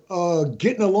color,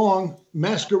 getting along,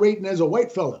 masquerading as a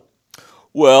white fella.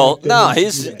 Well, no, he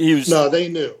was. No, they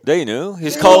knew. They knew.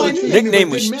 His nickname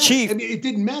was Chief. I mean, it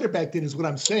didn't matter back then, is what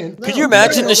I'm saying. Could you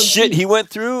imagine the shit he went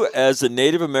through as a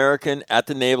Native American at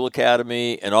the Naval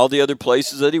Academy and all the other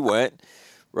places that he went,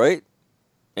 right?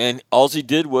 And all he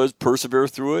did was persevere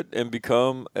through it and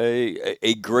become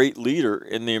a great leader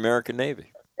in the American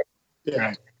Navy. Yeah.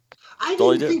 Right. I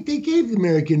didn't think they gave the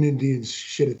American Indians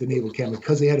shit at the Naval Academy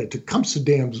because they had a Tecumseh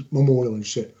Dam memorial and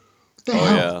shit. What the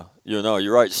hell? Yeah.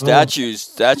 You're right.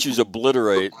 Statues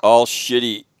obliterate all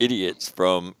shitty idiots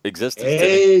from existence.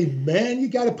 Hey, man, you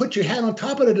got to put your hat on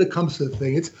top of the Tecumseh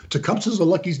thing. Tecumseh's a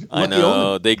lucky I know.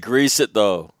 owner. They grease it,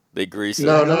 though. They grease it.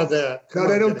 No, not that. No,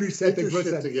 they don't grease that. Get They your grease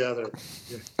shit that. together.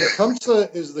 Tecumseh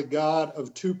is the god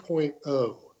of 2.0.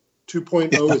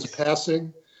 2.0 is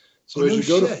passing. So as you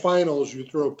go to finals, you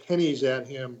throw pennies at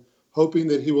him, hoping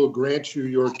that he will grant you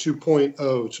your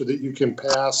 2.0 so that you can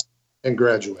pass and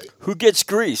graduate. Who gets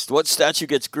greased? What statue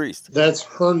gets greased? That's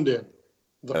Herndon,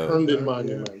 the Herndon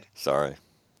Monument. Sorry.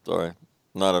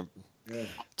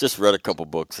 Just read a couple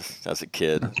books as a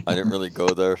kid. I didn't really go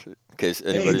there. In case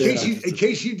anybody. In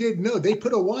case you didn't know, they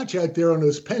put a watch out there on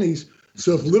those pennies.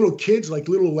 So if little kids, like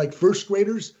first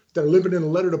graders that are living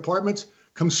in lettered apartments,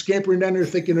 come scampering down there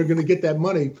thinking they're going to get that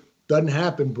money, doesn't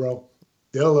happen, bro.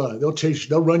 They'll chase you.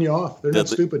 They'll run you off. They're not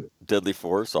stupid. Deadly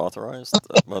Force authorized.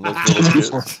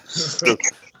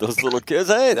 Those little kids.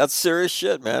 Hey, that's serious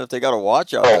shit, man. If they got a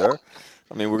watch out there,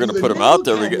 I mean, we're going to put them out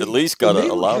there. We at least got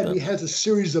to allow them. He has a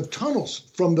series of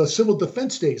tunnels from the civil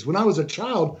defense days. When I was a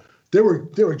child, There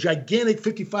were gigantic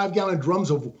 55-gallon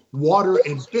drums of water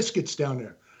and biscuits down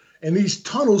there. And these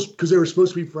tunnels, because they were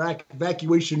supposed to be for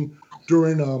evacuation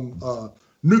during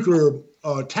nuclear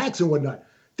attacks and whatnot,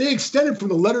 they extended from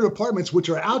the lettered apartments, which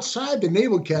are outside the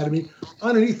Naval Academy,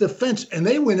 underneath the fence, and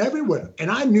they went everywhere. And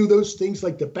I knew those things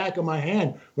like the back of my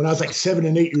hand when I was like 7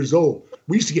 and 8 years old.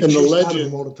 We used to get chased out of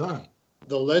them all the time.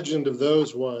 The legend of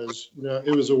those was,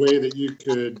 it was a way that you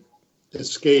could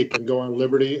escape and go on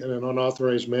liberty in an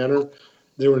unauthorized manner.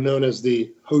 They were known as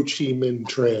the Ho Chi Minh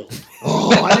Trail.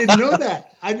 Oh, I didn't know that.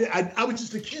 I was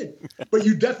just a kid. But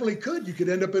you definitely could. You could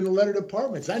end up in the lettered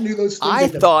apartments. I knew those things. I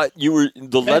thought you were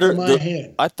the letter.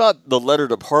 I thought the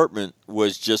lettered apartment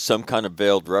was just some kind of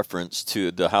veiled reference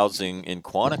to the housing in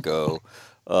Quantico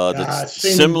that's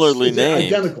similarly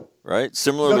named. Identical. Right?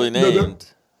 Similarly named.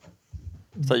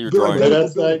 I thought you were drawing right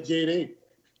outside Gate 8.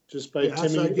 Just by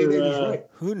Timmy. Right.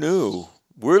 Who knew?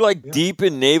 We're deep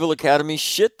in Naval Academy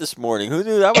shit this morning. Who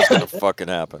knew that was going to fucking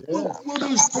happen? Well,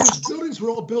 those buildings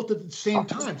were all built at the same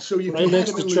time. So you right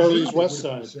next to Charlie's West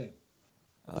Side.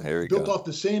 Oh, here we built off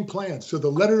the same plans. So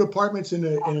the lettered apartments in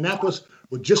Annapolis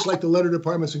were just like the lettered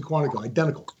apartments in Quantico,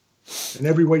 identical in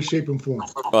every way, shape, and form.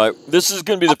 All right. This is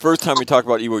going to be the first time we talk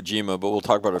about Iwo Jima, but we'll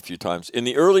talk about it a few times. In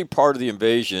the early part of the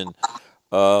invasion,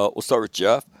 we'll start with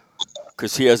Jeff.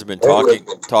 Because he hasn't been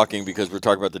talking because we're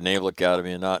talking about the Naval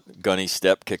Academy and not Gunny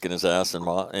Stepp kicking his ass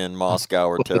in Moscow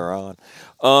or Tehran.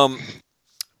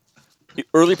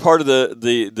 Early part of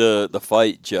the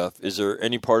fight, Jeff. Is there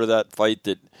any part of that fight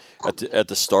that at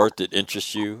the start that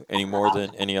interests you any more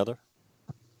than any other?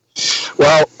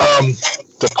 Well,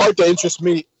 the part that interests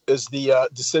me is the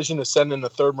decision to send in the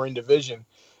 3rd Marine Division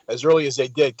as early as they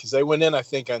did, because they went in, I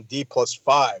think, on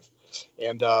D+5,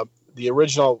 and the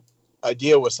original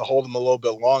idea was to hold them a little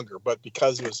bit longer, but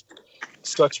because it was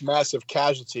such massive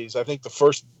casualties, I think the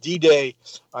first D-Day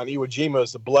on Iwo Jima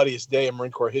is the bloodiest day in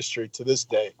Marine Corps history to this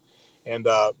day. And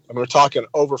we're talking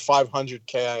over 500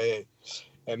 KIA,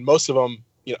 and most of them,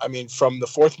 from the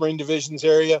 4th Marine Division's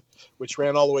area, which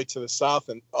ran all the way to the south,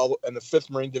 and the 5th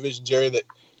Marine Division's area that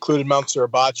included Mount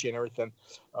Suribachi and everything.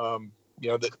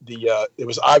 It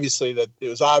was obvious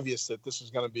that this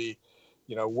was going to be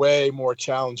way more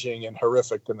challenging and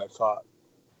horrific than they thought.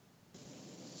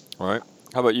 All right.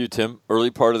 How about you, Tim?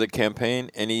 Early part of the campaign,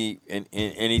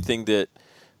 anything that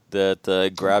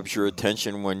grabs your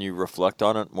attention when you reflect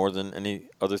on it more than any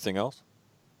other thing else?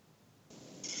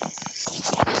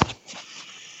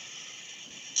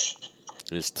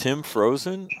 Is Tim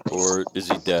frozen or is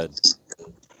he dead?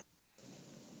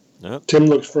 Nope. Tim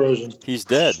looks frozen. He's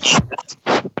dead.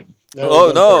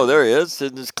 No, there he is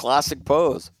in his classic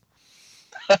pose.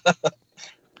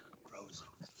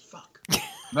 Fuck.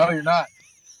 No, you're not.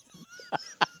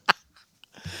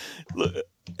 Look,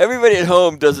 everybody at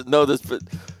home doesn't know this, but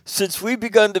since we've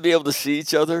begun to be able to see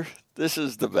each other, this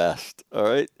is the best. All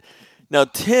right. Now,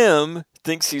 Tim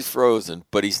thinks he's frozen,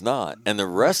 but he's not. And the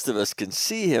rest of us can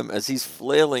see him as he's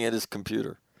flailing at his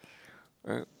computer.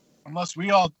 All right. Unless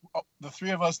the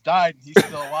 3 of us died and he's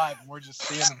still alive and we're just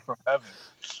seeing him from heaven.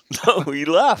 No, he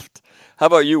left. How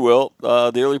about you, Will?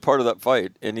 The early part of that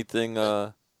fight, anything?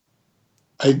 I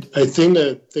think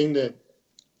the thing that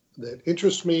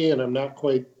interests me, and I'm not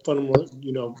quite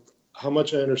fundamentally, how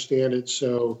much I understand it.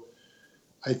 So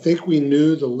I think we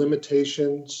knew the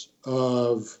limitations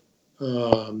of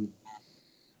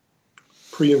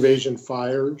pre-invasion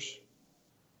fires.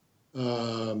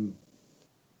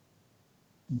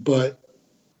 But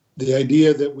the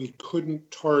idea that we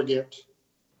couldn't target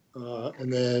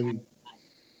and then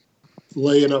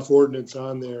lay enough ordnance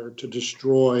on there to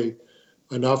destroy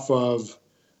enough of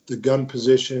the gun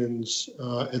positions,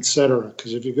 et cetera.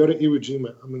 Because if you go to Iwo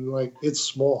Jima, it's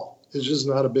small. It's just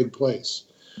not a big place.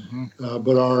 Mm-hmm.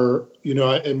 But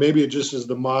and maybe it just is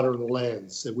the modern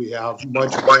lens that we have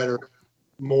much better,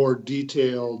 more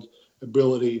detailed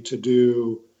ability to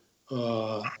do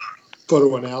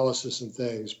photo analysis and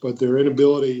things, but their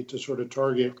inability to sort of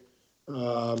target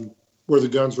where the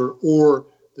guns were, or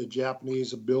the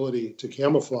Japanese ability to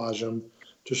camouflage them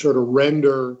to sort of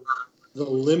render the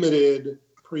limited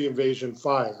pre-invasion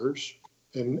fires.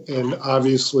 And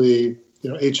obviously,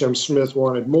 H.M. Smith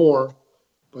wanted more,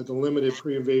 but the limited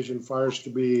pre-invasion fires to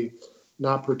be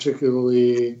not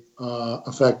particularly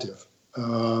effective.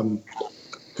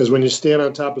 Because when you stand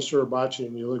on top of Suribachi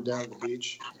and you look down at the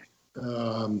beach,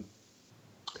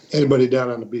 anybody down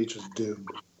on the beach is doomed.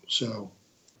 So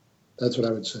that's what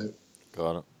I would say.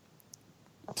 Got it.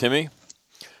 Timmy,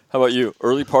 how about you?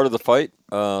 Early part of the fight,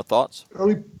 thoughts?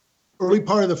 Early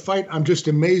part of the fight, I'm just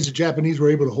amazed the Japanese were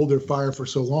able to hold their fire for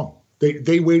so long.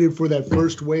 They waited for that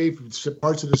first wave,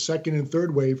 parts of the second and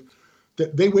third wave,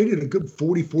 They waited a good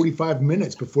 40, 45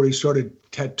 minutes before they started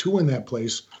tattooing that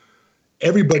place.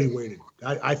 Everybody waited.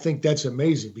 I think that's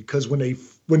amazing because when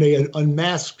they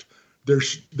unmasked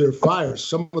their fires,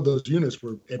 some of those units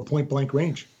were at point blank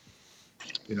range.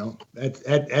 You know,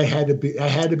 that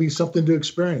had to be something to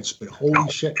experience. But holy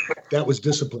shit, that was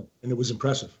discipline, and it was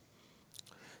impressive.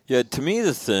 Yeah, to me,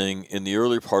 the thing in the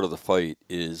early part of the fight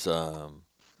is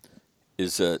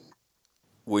that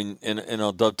when and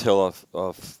I'll dovetail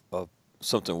off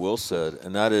something Will said,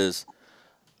 and that is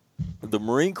the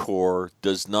Marine Corps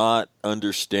does not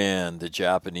understand the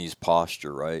Japanese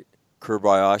posture, right?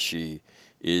 Kobayashi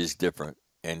is different,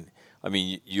 and I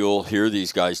mean, you'll hear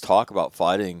these guys talk about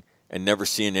fighting and never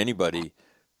seeing anybody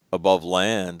above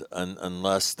land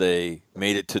unless they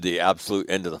made it to the absolute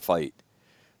end of the fight,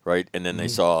 right? And then they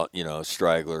saw,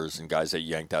 stragglers and guys that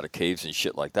yanked out of caves and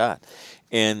shit like that.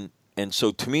 And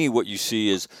so to me, what you see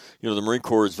is, the Marine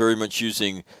Corps is very much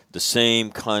using the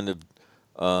same kind of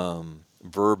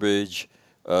verbiage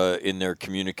in their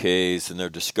communiques and their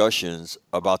discussions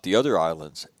about the other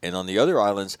islands. And on the other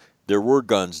islands, there were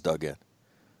guns dug in,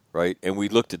 right? And we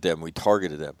looked at them, we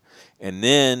targeted them. And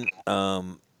then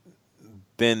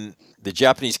the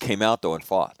Japanese came out, though, and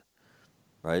fought,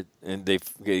 right? And they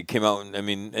came out,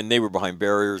 and they were behind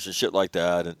barriers and shit like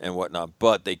that and whatnot.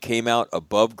 But they came out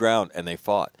above ground and they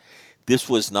fought. This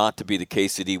was not to be the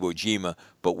case at Iwo Jima,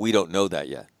 but we don't know that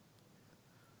yet.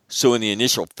 So in the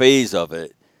initial phase of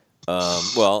it,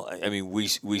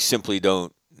 we simply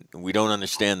don't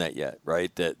understand that yet,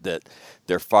 right? That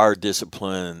their fire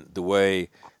discipline, the way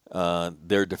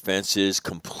their defense is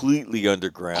completely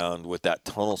underground with that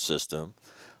tunnel system,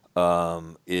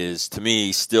 is to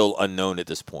me still unknown at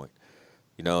this point.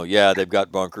 They've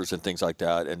got bunkers and things like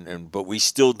that, but we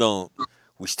still don't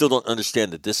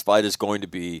understand that this fight is going to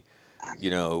be,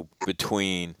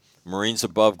 between Marines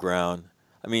above ground.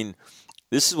 I mean,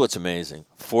 this is what's amazing.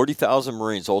 40,000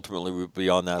 Marines ultimately will be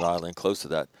on that island, close to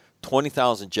that.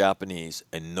 20,000 Japanese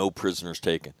and no prisoners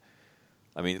taken.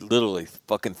 I mean, literally,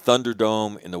 fucking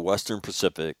Thunderdome in the Western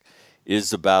Pacific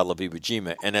is the Battle of Iwo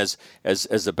Jima. And as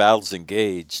the battle's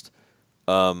engaged,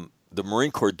 the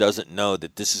Marine Corps doesn't know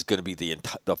that this is going to be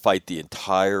the fight the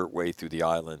entire way through the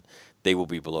island. They will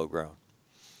be below ground.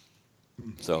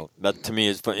 So that to me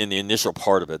is in the initial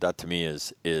part of it. That to me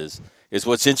is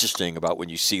what's interesting about when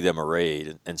you see them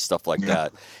arrayed and stuff like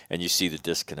that, and you see the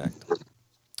disconnect.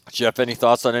 Jeff, any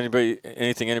thoughts on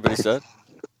anything anybody said?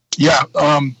 Yeah,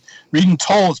 reading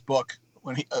Toll's book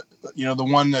when he, the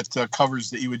one that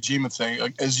covers the Iwo Jima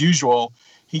thing. As usual,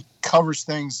 he covers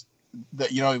things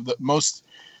that that most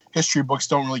history books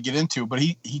don't really get into. But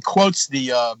he quotes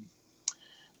the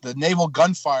naval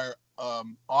gunfire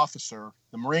officer,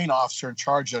 the Marine officer in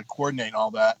charge of coordinating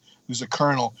all that, who's a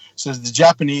colonel, says the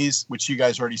Japanese, which you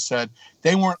guys already said,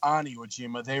 they weren't on Iwo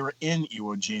Jima, they were in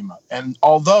Iwo Jima. And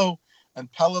although in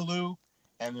Peleliu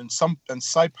and in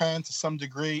Saipan to some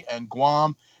degree and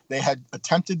Guam, they had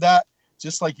attempted that,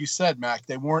 just like you said, Mac,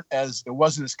 it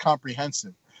wasn't as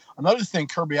comprehensive. Another thing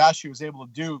Kobayashi was able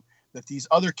to do that these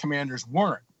other commanders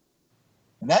weren't,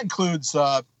 and that includes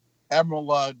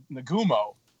Admiral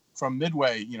Nagumo from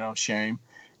Midway, Shame,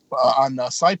 on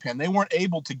Saipan. They weren't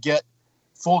able to get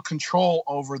full control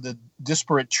over the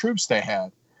disparate troops they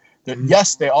had.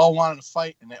 Yes, they all wanted to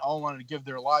fight and they all wanted to give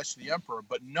their lives to the emperor,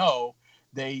 but no,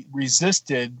 they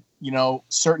resisted,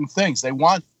 certain things. They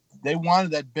wanted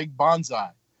that big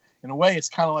bonsai. In a way, it's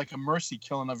kind of like a mercy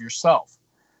killing of yourself,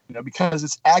 because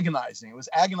it's agonizing. It was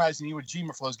agonizing Iwo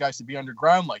Jima for those guys to be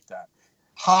underground like that.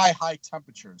 High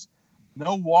temperatures,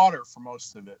 no water for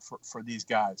most of it for these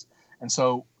guys. And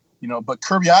so, but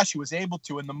Kobayashi was able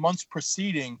to, in the months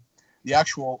preceding the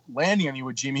actual landing on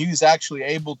Iwo Jima, he was actually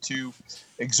able to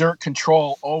exert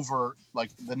control over like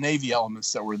the Navy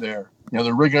elements that were there. The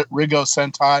Rigo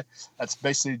Sentai, that's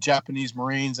basically Japanese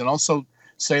Marines and also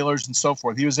sailors and so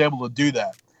forth. He was able to do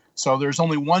that. So there's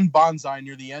only one bonsai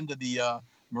near the end of the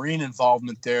Marine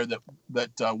involvement there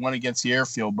that went against the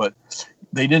airfield, but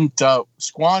they didn't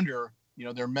squander,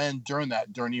 their men during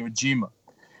Iwo Jima.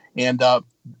 And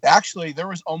actually, there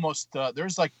was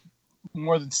like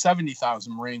more than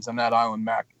 70,000 Marines on that island,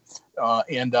 Mac.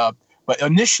 But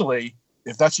initially,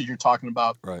 if that's what you're talking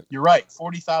about, right. You're right.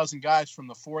 40,000 guys from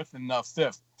the 4th and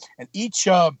 5th, and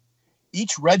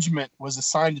each regiment was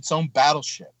assigned its own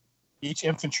battleship, each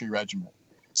infantry regiment.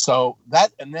 So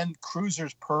that, and then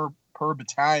cruisers per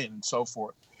battalion and so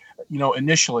forth.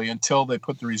 Initially until they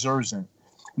put the reserves in,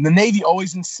 and the Navy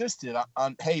always insisted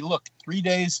on hey, look, 3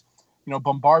 days.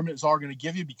 Bombardment is all going to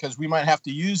give you because we might have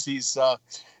to use these,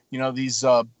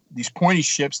 these pointy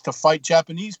ships to fight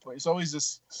Japanese planes. It's always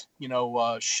this,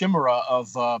 chimera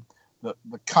of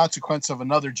consequence of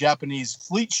another Japanese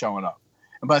fleet showing up.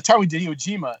 And by the time we did Iwo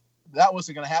Jima, that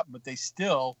wasn't going to happen, but they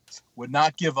still would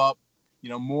not give up,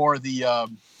 more of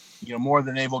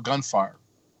the naval gunfire.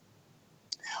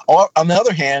 On the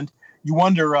other hand, you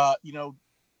wonder,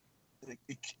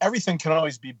 everything can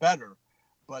always be better,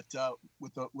 but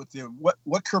what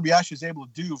Kobayashi was able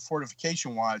to do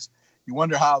fortification wise, you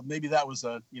wonder how maybe that was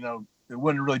it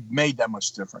wouldn't have really made that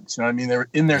much difference. You know what I mean? They're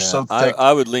in there so thick.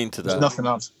 I would lean to that. There's nothing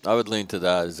else. I would lean to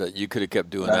that, is that you could have kept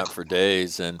doing that for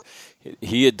days, and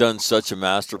he had done such a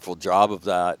masterful job of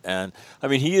that. And I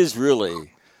mean, he is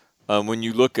really, when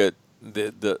you look at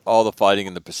all the fighting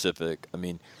in the Pacific, I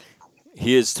mean,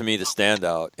 he is, to me, the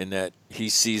standout in that he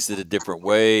sees it a different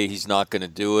way. He's not going to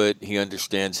do it. He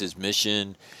understands his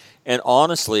mission. And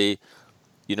honestly,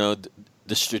 the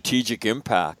strategic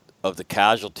impact of the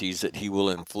casualties that he will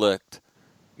inflict,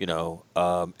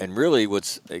 and really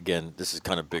this is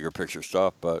kind of bigger picture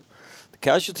stuff, but the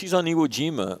casualties on Iwo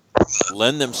Jima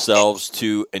lend themselves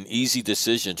to an easy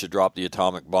decision to drop the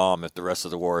atomic bomb if the rest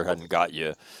of the war hadn't got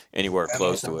you anywhere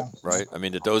close to it, right? I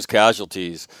mean, those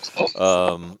casualties,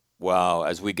 wow,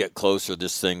 as we get closer,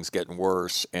 this thing's getting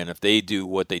worse. And if they do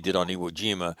what they did on Iwo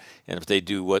Jima, and if they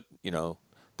do what,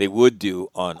 they would do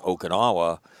on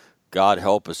Okinawa, God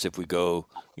help us if we go,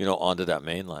 onto that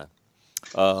mainland.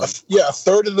 A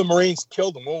third of the Marines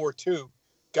killed in World War II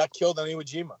got killed on Iwo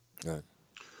Jima. Right.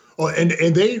 Oh, and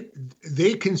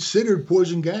they considered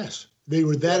poison gas. They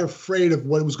were that afraid of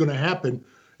what was going to happen.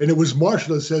 And it was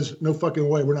Marshall that says, no fucking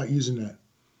way, we're not using that.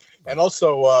 And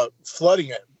also flooding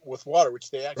it with water,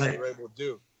 which they actually were able to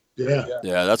do.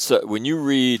 Yeah. That's when you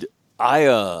read,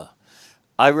 I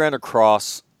ran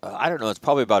across, I don't know, it's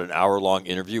probably about an hour-long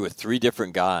interview with 3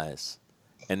 different guys.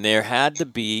 And they had to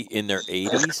be in their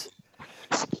 80s,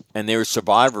 and they were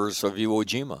survivors of Iwo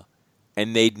Jima.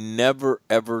 And they'd never,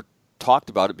 ever talked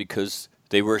about it because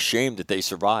they were ashamed that they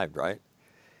survived, right?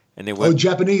 And they went,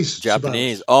 Japanese.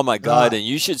 Survivors. Oh, my God. And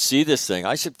you should see this thing.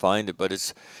 I should find it, but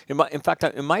in fact,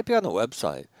 it might be on the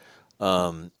website.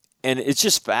 And it's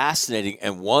just fascinating.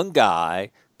 And one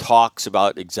guy talks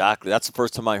about exactly, that's the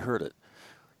first time I heard it.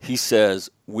 He says,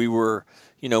 we're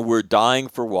dying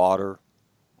for water.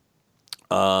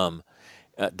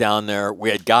 Down there, we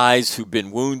had guys who'd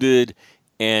been wounded,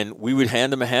 and we would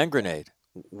hand them a hand grenade.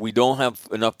 We don't have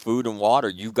enough food and water.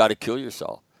 You've got to kill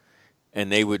yourself.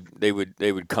 And they would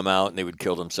come out and they would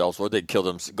kill themselves, or they'd go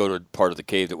to a part of the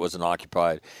cave that wasn't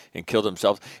occupied and kill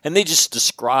themselves. And they just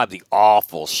describe the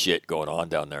awful shit going on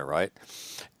down there, right?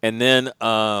 And then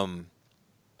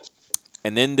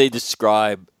they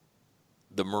describe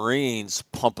the Marines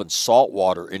pumping salt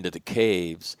water into the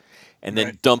caves and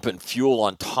then dumping fuel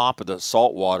on top of the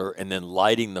salt water and then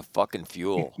lighting the fucking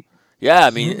fuel. Yeah, I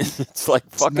mean, it's like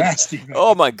fucking nasty, man.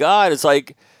 Oh my God. It's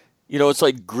like, it's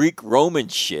like Greek Roman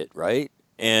shit, right?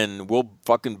 And we'll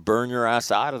fucking burn your ass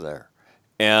out of there.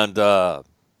 And,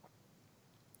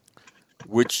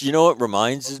 which, it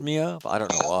reminds me of? I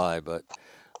don't know why, but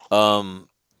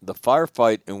the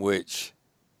firefight in which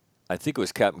I think it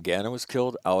was Captain Gannon was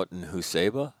killed out in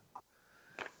Huseba.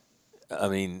 I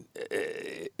mean,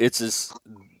 it's this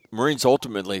Marines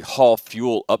ultimately haul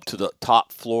fuel up to the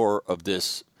top floor of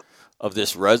this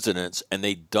residence, and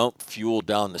they dump fuel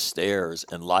down the stairs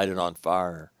and light it on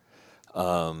fire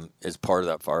as part of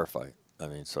that firefight. I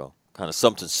mean, so kind of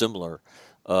something similar,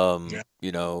 in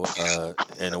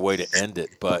a way to end it.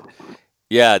 But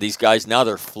yeah, these guys now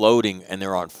they're floating and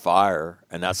they're on fire,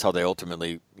 and that's how they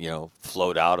ultimately,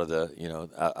 float out of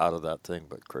out of that thing.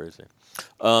 But crazy.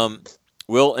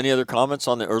 Will, any other comments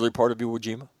on the early part of Iwo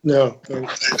Jima? No,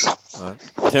 thanks. All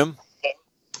right. Tim?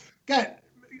 Got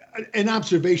an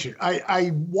observation.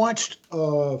 I watched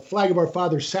Flag of Our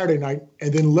Fathers Saturday night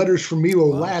and then Letters from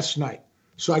Iwo last night.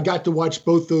 So I got to watch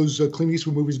both those Clint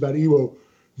Eastwood movies about Iwo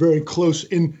very close.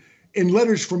 In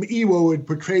Letters from Iwo, it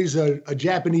portrays a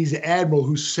Japanese admiral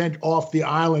who's sent off the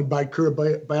island by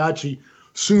Kobayashi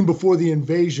soon before the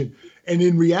invasion. And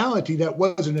in reality, that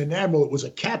wasn't an admiral, it was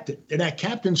a captain. And that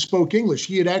captain spoke English.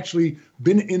 He had actually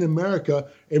been in America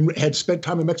and had spent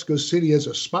time in Mexico City as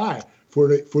a spy for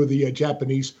the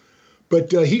Japanese.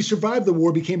 But he survived the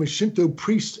war, became a Shinto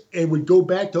priest, and would go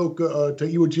back to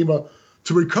Iwo Jima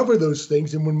to recover those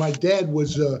things. And when my dad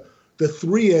was the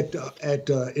 3 in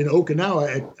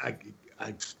Okinawa, I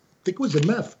think it was the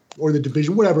MEF or the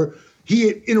division, whatever, he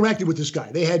had interacted with this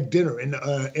guy. They had dinner, and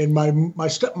my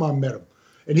stepmom met him.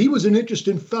 And he was an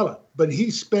interesting fella, but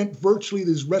he spent virtually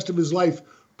the rest of his life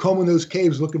combing those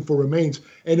caves looking for remains.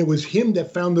 And it was him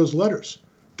that found those letters,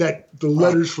 that the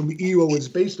Letters from Iwo is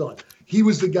based on. He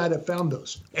was the guy that found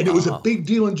those. And it was a big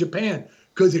deal in Japan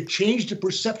because it changed the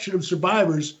perception of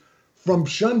survivors from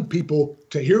Shun people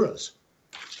to heroes.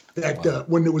 That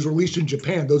when it was released in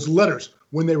Japan, those letters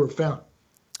when they were found.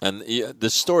 And the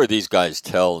story these guys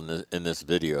tell in this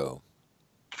video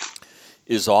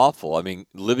is awful. I mean,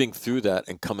 living through that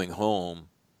and coming home,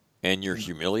 and you're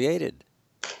humiliated.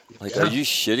 Like, are you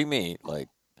shitting me? Like,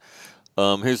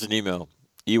 here's an email.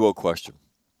 Ewo question.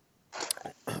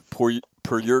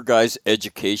 Per your guys'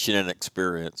 education and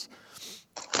experience,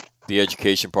 the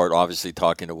education part obviously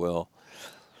talking to Will,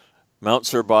 Mount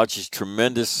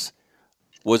Suribachi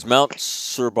was Mount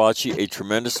Suribachi a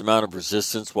tremendous amount of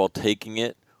resistance while taking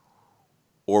it,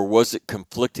 or was it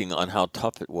conflicting on how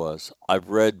tough it was? I've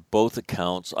read both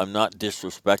accounts. I'm not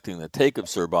disrespecting the take of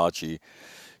Suribachi,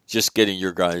 just getting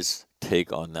your guys'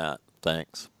 take on that.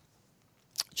 Thanks.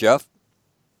 Jeff?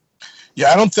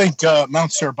 Yeah, I don't think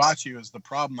Mount Suribachi was the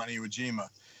problem on Iwo Jima.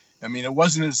 I mean, it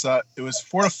wasn't as it was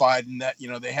fortified in that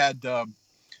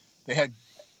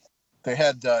they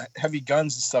had heavy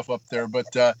guns and stuff up there,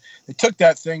 but they took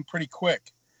that thing pretty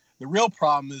quick. The real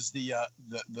problem is the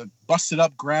busted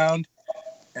up ground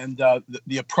and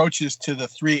the approaches to the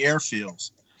 3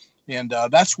 airfields, and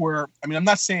that's where I'm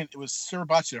not saying it was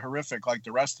Suribachi horrific like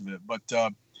the rest of it, but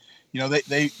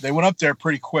they went up there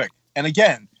pretty quick. And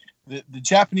again, the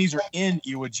Japanese are in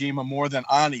Iwo Jima more than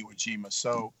on Iwo Jima,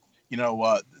 so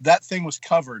that thing was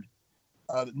covered.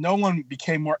 No one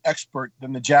became more expert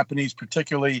than the Japanese,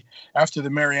 particularly after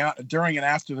during and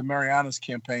after the Marianas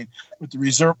campaign with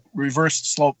the reverse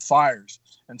slope fires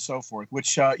and so forth,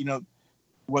 which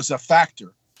was a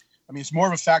factor. I mean, it's more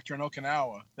of a factor in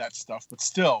Okinawa, that stuff, but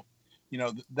still,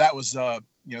 that was that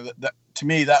to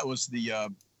me that was the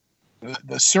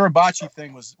Suribachi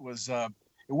thing was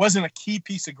it wasn't a key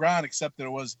piece of ground except that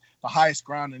it was the highest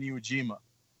ground in Iwo Jima,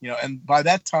 and by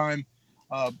that time.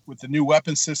 With the new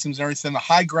weapon systems and everything, the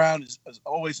high ground is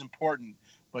always important,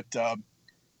 but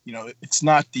it's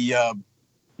not the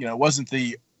it wasn't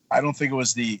the. I don't think it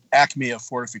was the acme of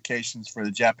fortifications for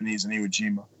the Japanese in Iwo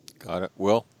Jima. Got it.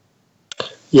 Will?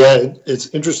 Yeah, it's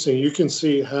interesting. You can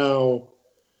see how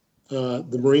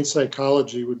the marine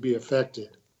psychology would be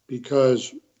affected,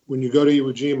 because when you go to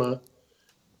Iwo Jima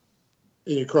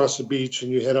and you cross the beach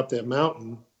and you head up that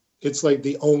mountain, it's like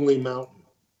the only mountain.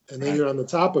 And then you're on the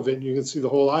top of it and you can see the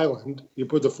whole island. You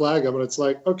put the flag up and it's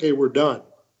like, okay, we're done.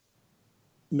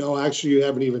 No, actually, you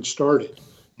haven't even started.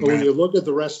 But when you look at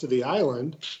the rest of the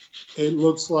island, it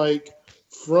looks like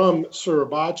from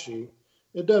Suribachi,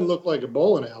 it doesn't look like a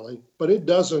bowling alley, but it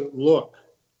doesn't look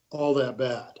all that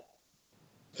bad.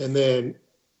 And then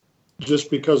just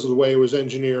because of the way it was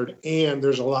engineered, and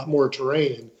there's a lot more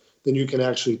terrain than you can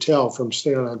actually tell from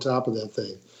standing on top of that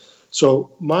thing.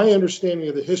 So my understanding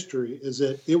of the history is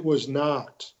that it was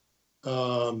not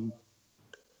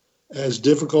as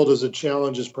difficult as a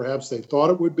challenge as perhaps they thought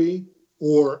it would be,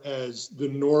 or as the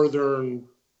northern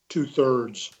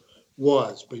 2/3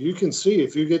 was. But you can see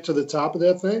if you get to the top of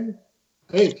that thing,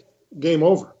 hey, game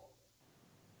over.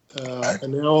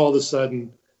 And now all of a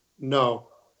sudden, no,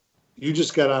 you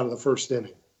just got out of the first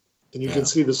inning. And you can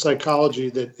see the psychology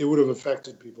that it would have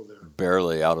affected people there.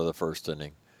 Barely out of the first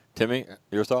inning. Timmy,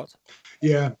 your thoughts?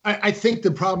 Yeah, I think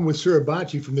the problem with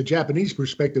Suribachi from the Japanese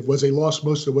perspective was they lost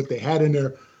most of what they had in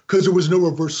there because there was no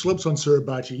reverse slopes on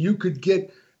Suribachi. You could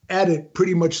get at it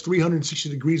pretty much 360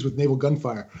 degrees with naval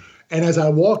gunfire. And as I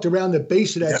walked around the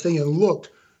base of that thing and looked,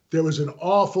 there was an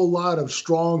awful lot of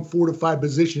strong fortified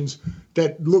positions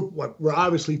that were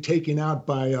obviously taken out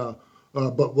by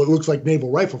but what looks like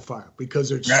naval rifle fire,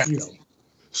 because it's,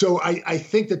 So I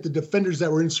think that the defenders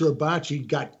that were in Suribachi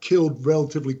got killed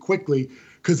relatively quickly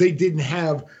because they didn't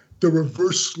have the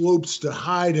reverse slopes to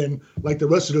hide in like the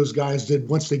rest of those guys did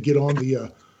once they get on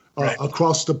the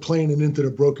across the plain and into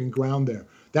the broken ground there.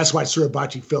 That's why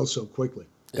Suribachi fell so quickly.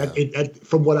 Yeah.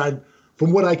 From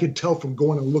what I could tell from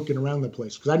going and looking around the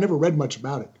place, because I never read much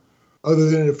about it, other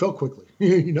than it fell quickly.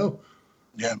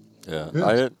 Yeah.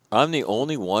 I'm the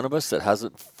only one of us that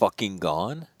hasn't fucking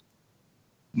gone.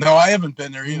 No, I haven't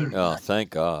been there either. Oh, thank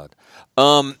God.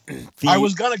 I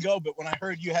was gonna go, but when I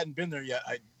heard you hadn't been there yet,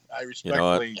 I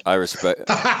respectfully. I respect.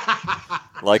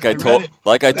 Like I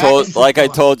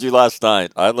told you last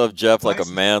night. I love Jeff like a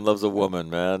man loves a woman,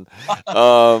 man.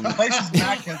 Places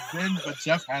Mac has been, but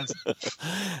Jeff hasn't.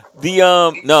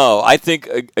 No, I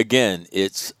think again,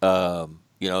 it's the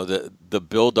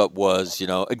buildup was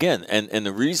again, and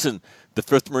the reason the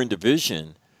 5th Marine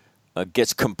Division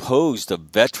gets composed of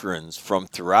veterans from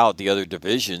throughout the other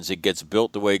divisions. It gets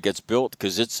built the way it gets built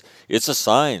because it's a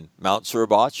sign, Mount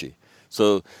Suribachi.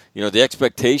 So the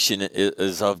expectation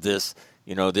is of this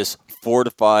this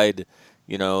fortified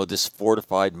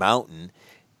mountain,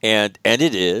 and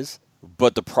it is.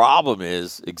 But the problem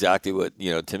is exactly what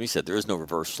Timmy said. There is no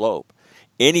reverse slope.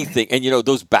 Anything, and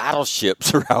those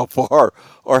battleships are how far?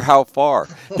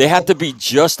 They have to be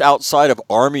just outside of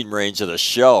arming range of the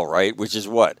shell, right? Which is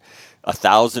what,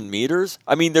 1,000 meters?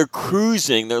 I mean, they're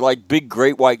cruising. They're like big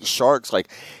great white sharks,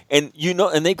 and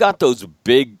they got those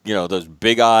big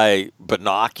eye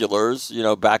binoculars,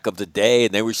 back of the day,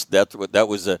 and that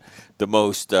was the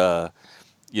most.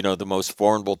 The most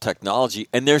formidable technology,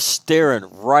 and they're staring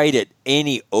right at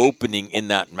any opening in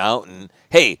that mountain.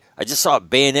 Hey, I just saw a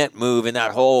bayonet move in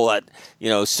that hole at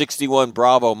 61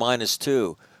 Bravo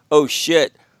 -2. Oh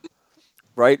shit!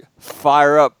 Right,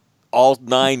 fire up all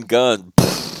 9 guns,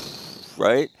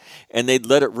 right, and they'd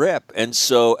let it rip. And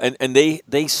so, and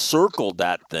they circled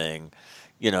that thing,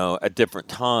 at different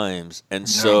times. And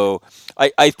so,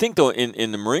 I think though,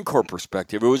 in the Marine Corps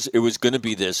perspective, it was going to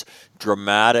be this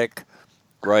dramatic,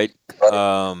 right,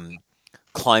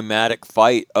 climatic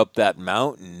fight up that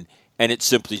mountain, and it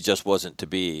simply just wasn't to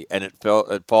be. And it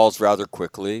falls rather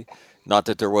quickly. Not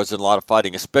that there wasn't a lot of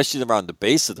fighting, especially around the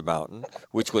base of the mountain,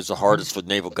 which was the hardest for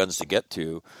naval guns to get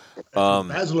to.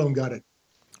 Basilone got it.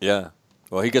 Yeah.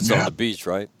 Well, he gets on the beach,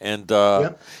 right? And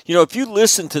Yep. if you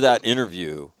listen to that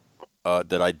interview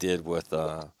that I did with he's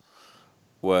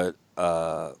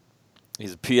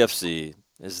a PFC.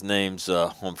 His name's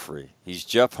Humphrey. He's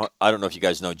Jeff. I don't know if you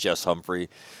guys know Jess Humphrey.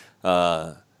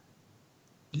 Jeff.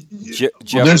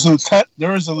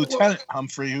 There was a Lieutenant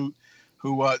Humphrey who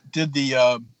did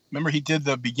the. Remember, he did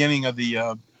the beginning of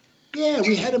the. Yeah,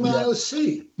 we had him at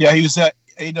IOC. Yeah, he was at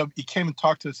AW. He came and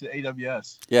talked to us at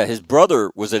AWS. Yeah, his brother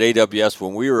was at AWS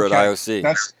when we were at IOC.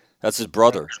 That's his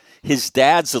brother. His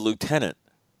dad's a lieutenant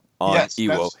on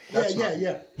EWO.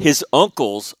 Yeah. His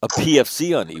uncle's a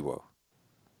PFC on EWO.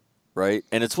 Right,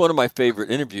 and it's one of my favorite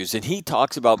interviews, and he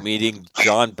talks about meeting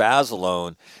John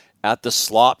Basilone at the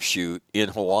slop shoot in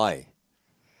Hawaii.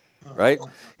 Right,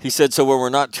 he said, so when we're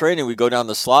not training, we go down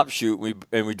the slop shoot,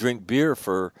 and we drink beer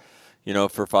for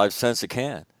 5 cents a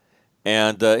can.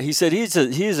 And he said he's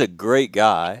a great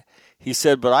guy. He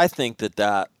said, but I think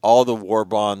that all the war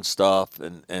bond stuff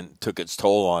and took its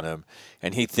toll on him,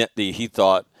 and he thought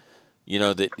that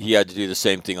he had to do the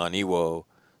same thing on EWO.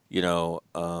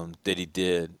 That he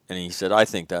did. And he said, I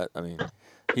think that,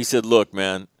 he said, look,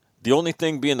 man, the only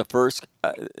thing being the first,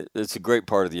 it's a great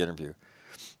part of the interview.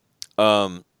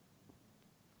 I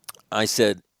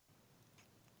said,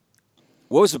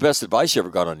 what was the best advice you ever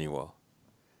got on EWO?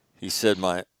 He said,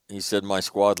 my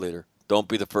squad leader, don't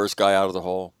be the first guy out of the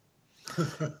hole.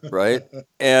 Right.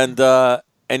 And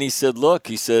he said, look,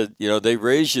 they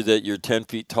raise you that you're 10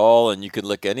 feet tall and you can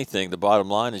lick anything. The bottom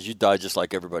line is you die just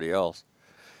like everybody else.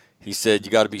 He said,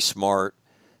 you got to be smart,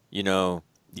 you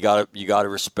got to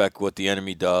respect what the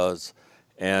enemy does.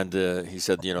 And he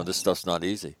said, this stuff's not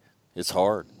easy. It's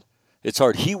hard.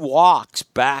 He walks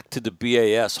back to the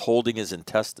BAS holding his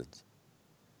intestines.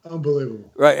 Unbelievable.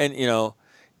 Right. And,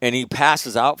 and he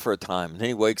passes out for a time, and then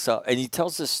he wakes up and he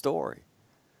tells this story.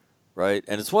 Right.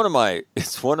 And it's one of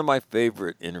my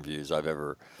favorite interviews I've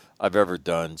ever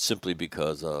done, simply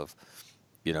because of,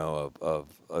 of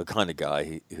a kind of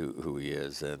guy who he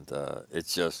is, and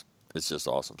it's just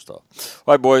awesome stuff.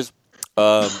 All right, boys.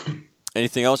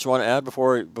 Anything else you want to add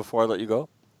before I let you go?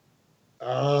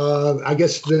 I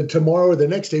guess tomorrow or the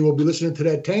next day we'll be listening to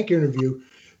that tank interview.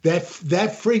 That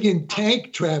friggin'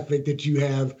 tank traffic that you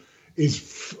have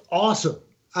is awesome.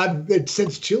 It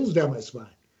sends chills down my spine.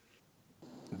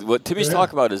 What Timmy's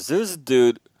talking about is there's a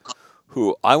dude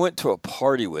who I went to a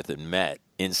party with and met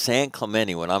in San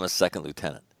Clemente when I'm a second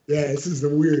lieutenant. Yeah, this is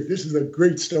a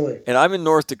great story. And I'm in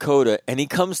North Dakota, and he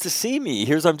comes to see me. He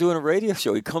hears I'm doing a radio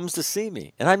show. He comes to see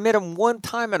me. And I met him one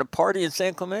time at a party in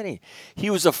San Clemente. He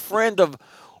was a friend of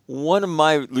one of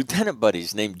my lieutenant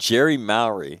buddies named Jerry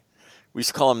Mowry. We used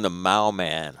to call him the Mao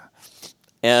Man.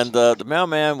 And the Mao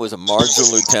Man was a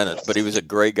marginal lieutenant, but he was a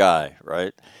great guy,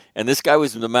 right? And this guy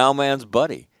was the Mao Man's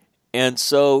buddy. And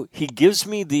so he gives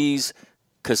me these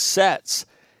cassettes,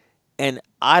 and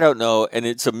I don't know, and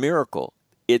it's a miracle.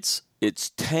 It's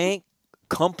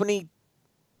company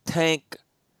tank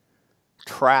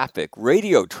traffic,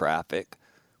 radio traffic,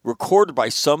 recorded by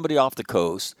somebody off the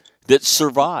coast that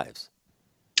survives.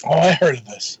 Oh, I heard of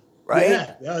this. Right?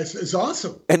 Yeah, it's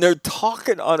awesome. And they're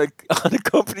talking on a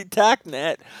company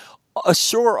TACnet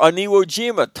ashore on Iwo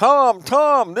Jima.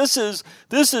 Tom, this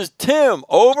is Tim.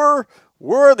 Over.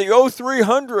 We're the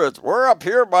 0300s. We're up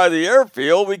here by the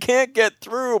airfield. We can't get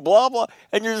through. Blah blah.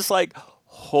 And you're just like,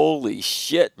 holy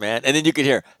shit, man! And then you can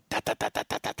hear dat, dat, dat, dat,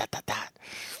 dat, dat, dat, dat.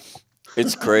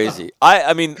 It's crazy.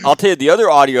 I mean, I'll tell you the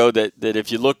other audio that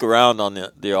if you look around on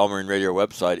the All Marine Radio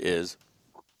website is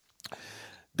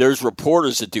there's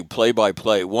reporters that do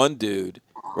play-by-play. One dude,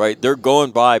 right? They're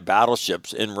going by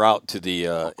battleships en route to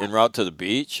the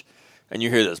beach, and you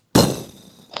hear this.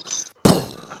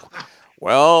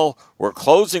 Well, we're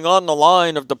closing on the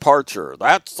line of departure.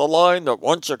 That's the line that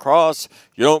once you cross,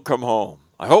 you don't come home.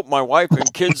 I hope my wife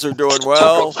and kids are doing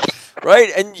well, right?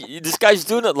 And this guy's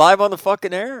doing it live on the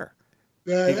fucking air.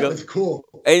 Yeah, that was cool.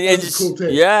 And That was a cool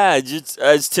take. yeah, just,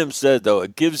 as Tim said, though,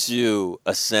 it gives you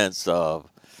a sense of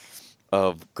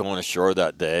going ashore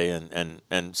that day,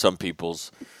 and some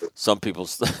people's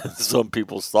thoughts,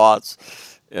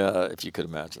 if you could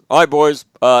imagine. All right, boys.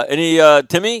 Any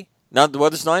Timmy? Now the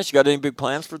weather's nice. You got any big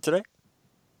plans for today?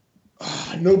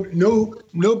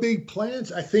 No big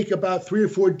plans. I think about 3 or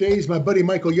 4 days, my buddy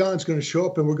Michael Jan's going to show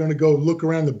up, and we're going to go look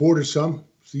around the border some,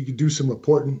 so you can do some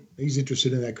reporting. He's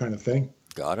interested in that kind of thing.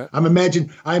 Got it.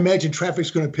 I imagine traffic's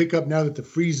going to pick up now that the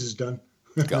freeze is done.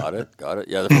 Got it.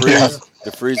 Yeah,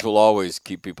 the freeze will always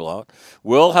keep people out.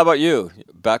 Will, how about you?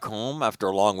 Back home after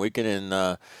a long weekend,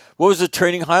 and what was the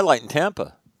training highlight in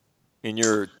Tampa in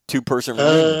your 2-person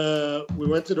reunion? We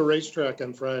went to the racetrack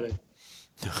on Friday.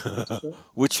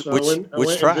 Which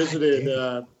And track? visited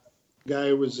a guy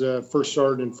who was first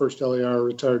sergeant in First LER,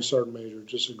 retired sergeant major.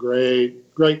 Just a great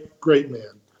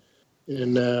man.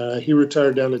 And he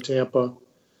retired down to Tampa,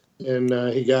 and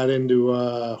he got into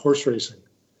horse racing.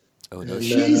 Oh no!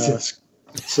 Jesus.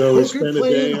 So we spent a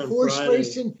day on horse Friday,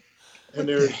 racing. and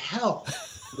What the hell?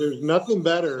 there's nothing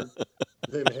better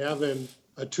than having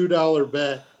a $2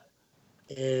 bet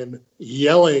and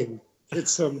yelling at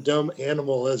some dumb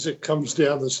animal as it comes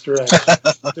down the stretch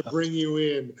to bring you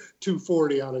in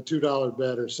 $2.40 on a $2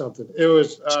 bet or something. It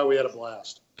was we had a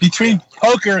blast. Between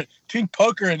poker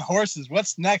and horses,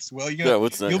 what's next, Will?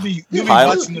 What's next? You'll be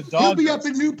watching the dog. He'll be up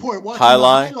in Newport watching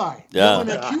Highlight. the highlight. Yeah. One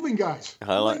of the Cuban guys.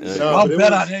 Highlight. No, I'll but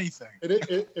bet on anything.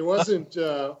 It wasn't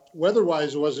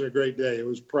weather-wise. It wasn't a great day. It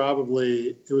was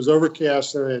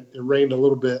overcast and it rained a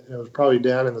little bit, and it was probably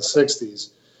down in the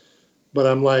 60s. But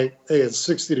I'm like, hey, it's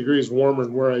 60 degrees warmer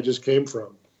than where I just came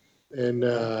from, and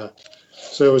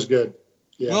so it was good.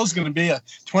 Yeah. Will's going to be a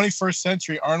 21st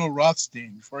century Arnold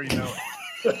Rothstein before you know it.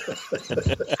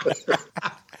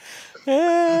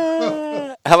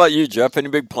 How about you, Jeff? Any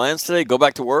big plans today? Go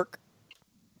back to work?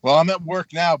 Well, I'm at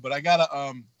work now, but I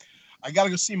gotta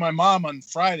go see my mom on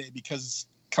Friday because it's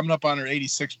coming up on her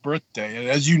 86th birthday. And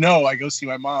as you know, I go see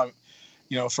my mom,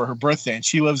 for her birthday, and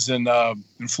she lives in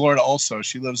Florida also.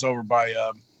 She lives over by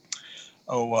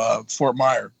Fort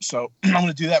Myer. So I'm going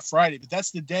to do that Friday. But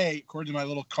that's the day, according to my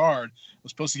little card, I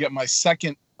was supposed to get my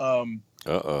second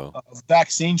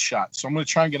vaccine shot. So I'm going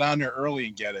to try and get on there early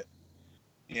and get it,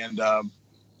 and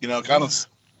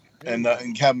and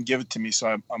have them give it to me.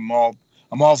 So I'm all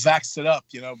vaxxed up,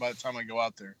 by the time I go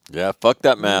out there. Yeah, fuck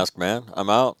that mask, man. I'm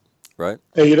out. Right?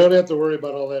 Hey, you don't have to worry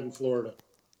about all that in Florida.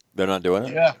 They're not doing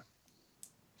it? Yeah.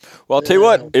 Well, I'll tell you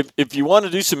what. If you want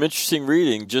to do some interesting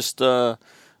reading, just do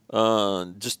a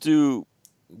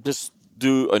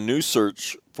news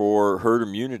search for herd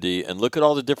immunity and look at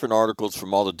all the different articles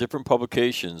from all the different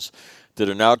publications that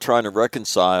are now trying to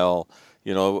reconcile,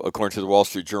 according to the Wall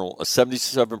Street Journal, a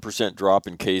 77% drop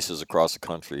in cases across the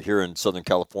country. Here in Southern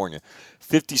California,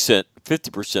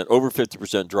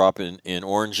 50% drop in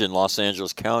Orange and Los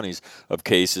Angeles counties of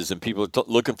cases, and people are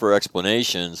looking for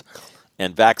explanations,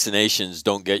 and vaccinations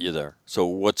don't get you there. So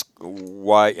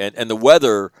why? And the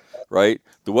weather, right?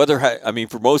 The weather,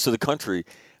 for most of the country,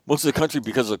 because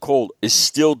of the cold, is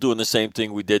still doing the same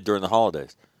thing we did during the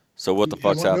holidays. So what the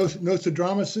fuck's happening?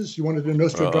 Nostradamus? You wanted a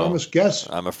Nostradamus guess?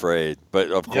 I'm afraid, but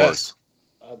of course.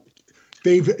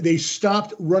 They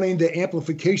stopped running the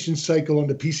amplification cycle on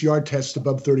the PCR tests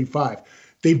above 35.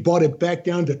 They brought it back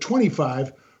down to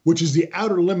 25, which is the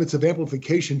outer limits of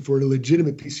amplification for a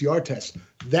legitimate PCR test.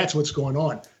 That's what's going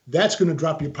on. That's going to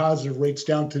drop your positive rates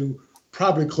down to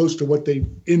probably close to what they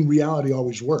in reality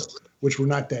always were, which were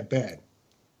not that bad.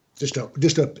 Just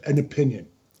an opinion.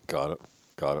 Got it.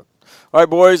 All right,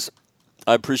 boys.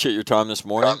 I appreciate your time this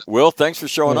morning. Will, thanks for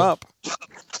showing up.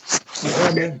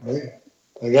 Yeah, man.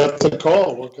 I got the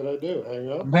call. What can I do?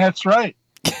 Hang up? That's right.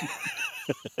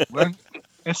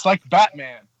 It's like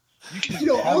Batman.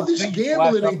 All this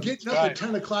gambling and getting up at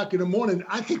 10 o'clock in the morning,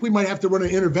 I think we might have to run an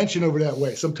intervention over that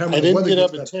way sometime. I didn't get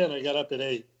up at 10. I got up at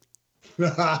 8.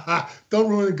 Don't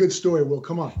ruin a good story, Will.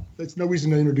 Come on. There's no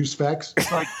reason to introduce facts.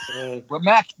 It's like, what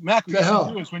Mac used to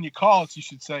do is when you call us, you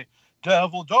should say,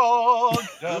 devil dog.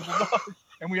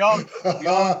 And we all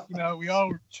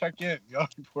check in. We all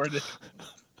report it.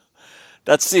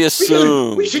 That's the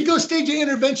assume. We should go stage an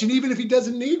intervention even if he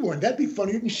doesn't need one. That'd be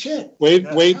funnier than shit. Wait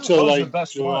till like the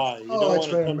best July. one. You don't want that's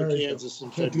to right, come to America. Kansas in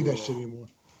Can't do that February. shit anymore.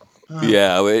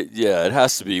 Yeah, it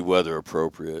has to be weather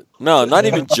appropriate. No, not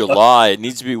even July. It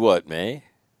needs to be what, May?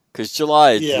 Because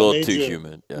July is a little May, too June.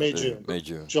 humid. Yeah, May,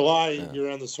 June. July,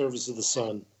 you're on the surface of the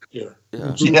sun here.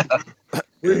 Yeah.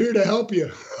 We're here to help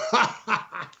you.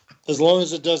 As long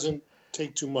as it doesn't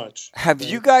take too much. Have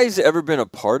you guys ever been a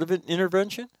part of an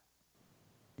intervention?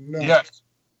 No. Yes,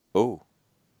 Oh.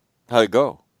 How'd it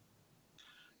go?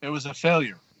 it was a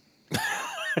failure.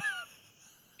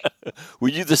 Were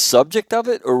you the subject of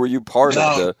it, or were you part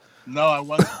of the... No, I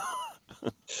wasn't.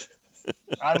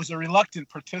 I was a reluctant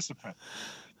participant,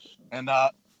 and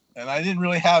I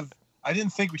didn't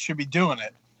think we should be doing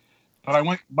it,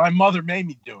 but my mother made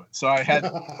me do it, so I had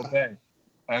to obey.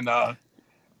 And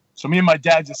so me and my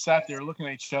dad just sat there looking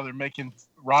at each other, making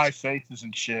wry faces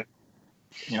and shit,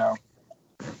 you know.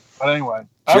 But anyway,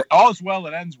 all is well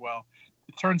that ends well.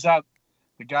 It turns out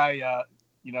the guy,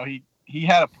 he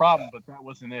had a problem, but that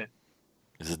wasn't it.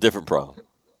 It's a different problem.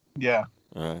 Yeah.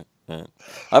 All right.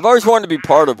 I've always wanted to be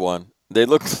part of one. They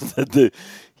look, if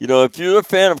you're a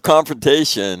fan of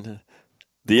confrontation,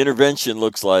 the intervention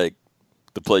looks like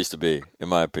the place to be, in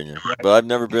my opinion. Right. But I've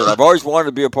never been. I've always wanted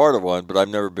to be a part of one, but I've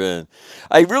never been.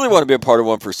 I really want to be a part of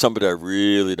one for somebody I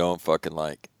really don't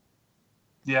like.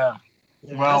 Yeah.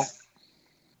 Well,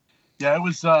 yeah, it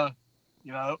was, I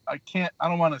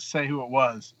don't want to say who it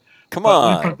was. Come Let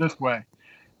on. me put it this way.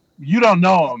 You don't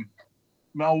know him.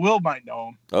 Well, Will might know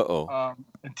him. Uh-oh.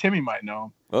 And Timmy might know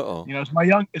him. Uh-oh.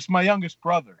 It's my youngest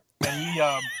brother.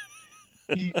 And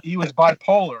he was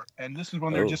bipolar. And this is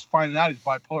when they were just finding out he's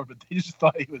bipolar, but they just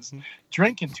thought he was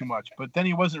drinking too much. But then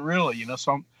he wasn't really,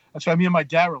 so that's why me and my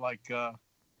dad were like, kind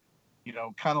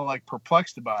of like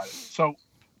perplexed about it. So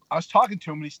I was talking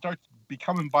to him and he starts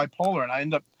becoming bipolar, and I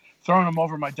end up throwing him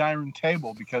over my dining room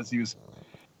table because he was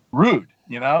rude,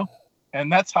 and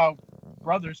that's how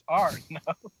brothers are,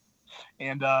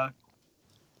 and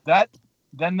that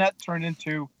turned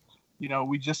into,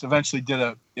 we just eventually did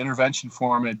a intervention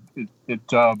for him.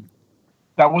 That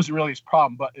wasn't really his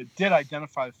problem, but it did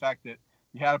identify the fact that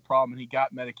he had a problem and he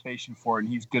got medication for it,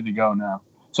 and he's good to go now.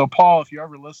 So Paul, if you're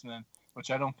ever listening,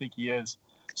 which I don't think he is,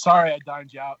 sorry I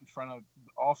dined you out in front of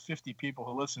all 50 people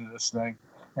who listen to this thing.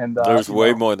 And there's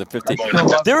way more than 50.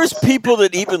 There's people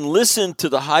that even listen to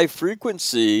the high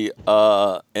frequency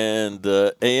and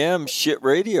the AM shit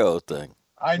radio thing.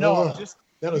 I know.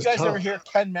 You guys ever hear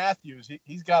Ken Matthews?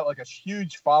 He's got like a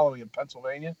huge following in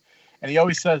Pennsylvania, and he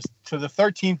always says to the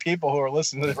 13 people who are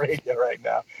listening to the radio right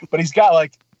now. But he's got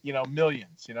like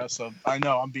millions. So I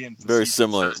know I'm being very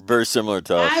similar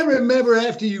to us. I remember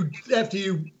after you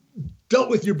dealt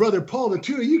with your brother Paul, the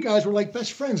two of you guys were like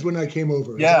best friends when I came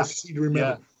over. Yeah.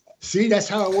 Yeah. See, that's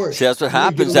how it works. See, that's what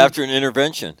happens after an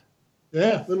intervention.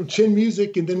 Yeah, little chin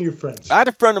music, and then you're friends. I had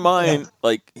a friend of mine,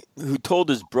 who told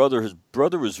his brother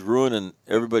was ruining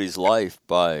everybody's life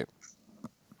by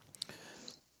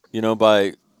he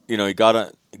got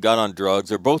on drugs.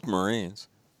 They're both Marines.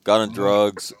 Got on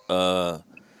drugs. Brother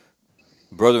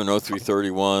in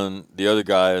 0331, the other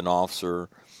guy an officer,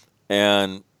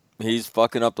 and he's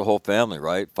fucking up the whole family,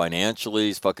 right? Financially,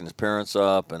 he's fucking his parents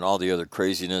up, and all the other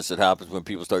craziness that happens when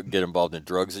people start getting involved in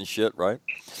drugs and shit, right?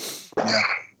 Yeah.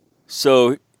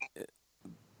 So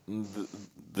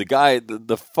the guy,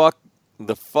 the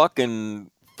fucking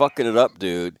it up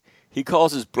dude, he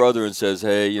calls his brother and says,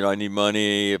 "Hey, I need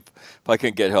money. If I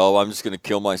can't get help, I'm just gonna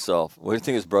kill myself." What do you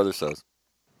think his brother says?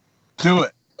 Do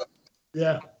it.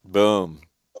 Yeah. Boom.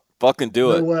 Fucking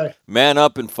do it. Way. Man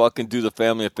up and fucking do the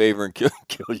family a favor and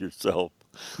kill yourself.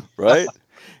 Right?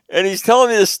 And he's telling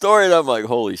me this story, and I'm like,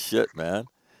 holy shit, man.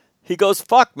 He goes,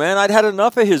 fuck, man, I'd had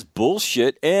enough of his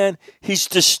bullshit, and he's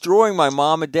destroying my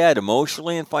mom and dad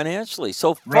emotionally and financially.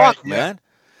 So fuck, man.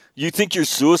 You think your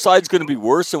suicide's going to be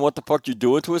worse than what the fuck you're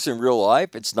doing to us in real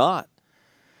life? It's not.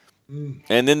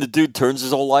 And then the dude turns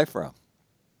his whole life around.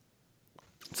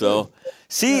 So,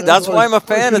 see, that's why I'm a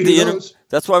fan of the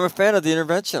That's why I'm a fan of the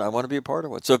intervention. I want to be a part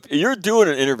of it. So if you're doing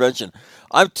an intervention,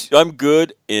 I'm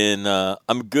good in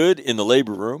the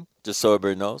labor room, just so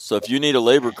everybody knows. So if you need a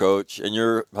labor coach and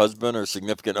your husband or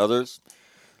significant others,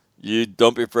 you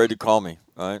don't be afraid to call me.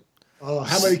 All right.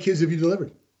 How many kids have you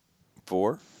delivered?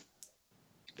 4.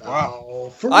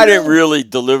 Wow. I didn't really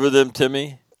deliver them,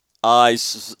 Timmy. I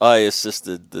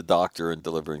assisted the doctor in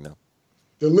delivering them.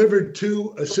 Delivered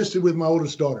 2, assisted with my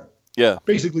oldest daughter. Yeah.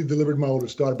 Basically delivered my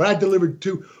oldest daughter. But I delivered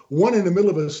 2, one in the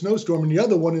middle of a snowstorm and the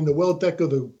other one in the well deck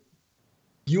of the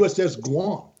USS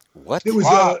Guam. What? It was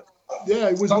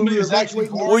it was when we were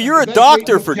evacuating. Well, you're a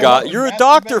doctor for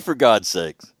God's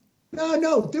sakes.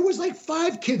 No. There was like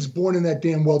 5 kids born in that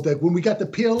damn well deck. When we got the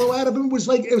PLO out of them, it was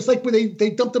like when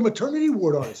they dumped a maternity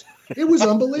ward on us. It was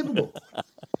unbelievable.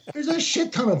 It There's a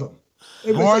shit ton of them.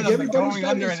 It was More like than the everybody's going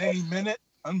got under his- at any minute.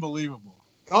 Unbelievable.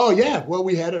 Oh yeah, well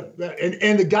we had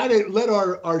and the guy that led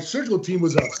our surgical team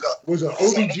was a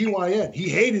OBGYN. He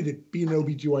hated it being an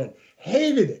OBGYN.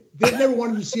 Hated it. They never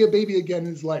wanted to see a baby again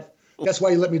in his life. That's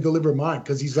why he let me deliver mine,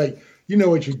 because he's like, you know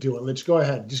what you're doing. Let's go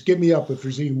ahead. Just get me up if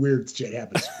there's any weird shit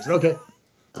happens. I said, okay.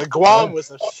 The Guam was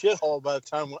a shithole by the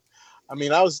time. I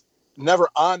mean, I was never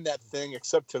on that thing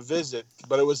except to visit,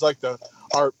 but it was like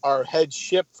our head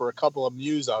ship for a couple of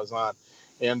mews I was on,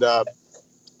 and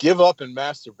give up and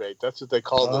masturbate. That's what they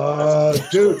called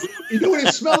it. Dude, you know what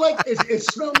it smelled like? It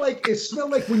smelled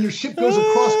like when your ship goes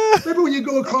across. Remember when you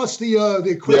go across the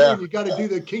equator and you got to do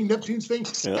the King Neptune's thing?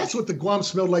 Yeah. That's what the Guam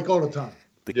smelled like all the time.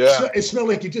 Yeah, it smelled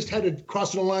like you just had a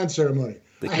crossing the line ceremony.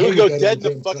 We would go dead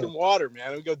in the fucking water,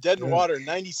 man. We go dead in the water. In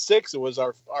 '96, it was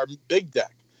our big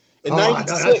deck. In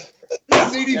 '96,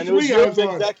 that's '83. And it was your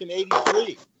big deck in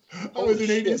 '83. I was in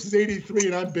 '80. This is '83,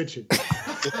 and I'm bitching.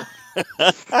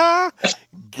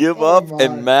 Give up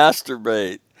and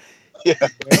masturbate. Yeah.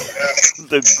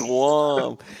 The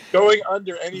Guam. Going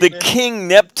under any The minute. King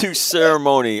Neptune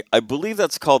ceremony. I believe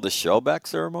that's called the Shellback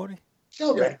ceremony.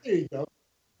 Shellback, there you go.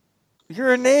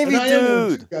 You're a Navy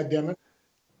dude. God damn it.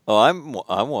 Oh, I'm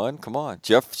one. Come on,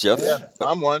 Jeff. Yeah,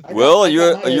 I'm one. Will, are you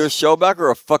a Shellback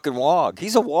or a fucking wog?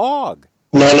 He's a wog.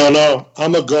 No.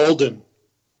 I'm a golden.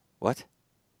 What?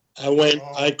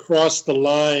 I crossed the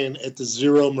line at the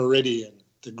 0 meridian,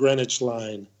 the Greenwich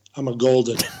line. I'm a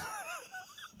golden.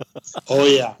 Oh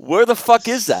yeah. Where the fuck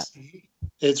is that?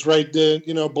 It's right there,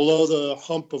 below the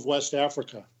hump of West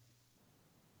Africa.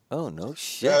 Oh no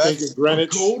shit. Yeah, that's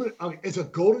Greenwich. It's a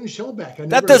golden shellback.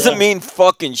 That doesn't mean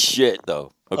fucking shit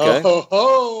though. Okay.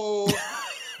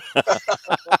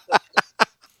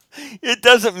 It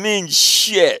doesn't mean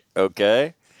shit.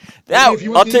 Okay. I'll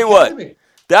tell you what.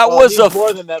 That was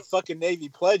more than that fucking Navy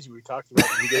pledge we talked about.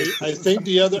 I think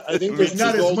there's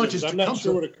not as much as I'm not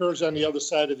sure what occurs on the other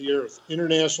side of the earth.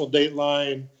 International date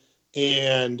line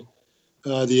and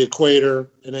the equator,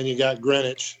 and then you got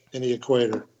Greenwich and the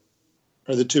equator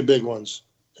are the two big ones,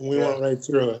 and we went right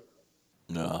through it.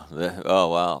 No. Oh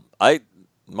wow.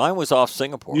 Mine was off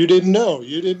Singapore. You didn't know.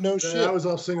 Shit. I was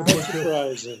off Singapore.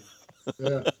 Surprising.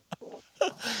 Yeah.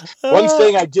 One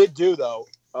thing I did do though.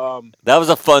 That was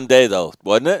a fun day, though,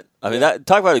 wasn't it? I mean,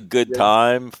 talk about a good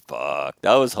time. Fuck,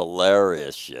 that was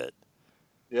hilarious shit.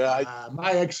 Yeah,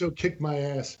 my exo kicked my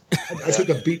ass. I took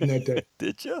a beating that day.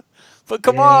 Did you? But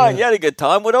come on, you had a good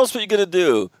time. What else were you gonna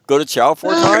do? Go to Chow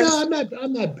 4 times? No,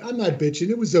 I'm not bitching.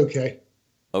 It was okay.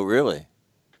 Oh, really?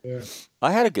 Yeah.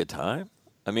 I had a good time.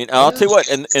 I mean, I'll tell you what,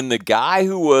 and the guy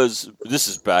who was, this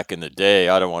is back in the day,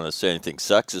 I don't want to say anything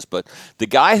sexist, but the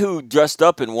guy who dressed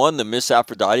up and won the Miss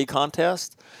Aphrodite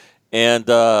contest and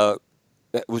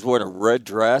was wearing a red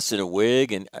dress and a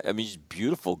wig, and I mean, she's a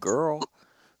beautiful girl,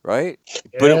 right?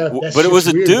 Yeah, but it was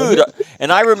a dude,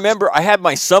 and I remember I had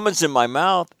my summons in my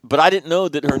mouth, but I didn't know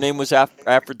that her name was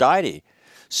Aphrodite.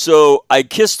 So I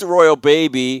kissed the royal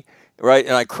baby, right,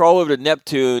 and I crawl over to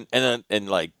Neptune, and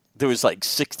like, there was like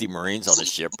 60 Marines on the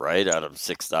ship, right, out of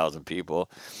 6,000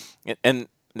 people. And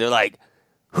they're like,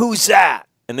 who's that?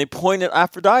 And they point at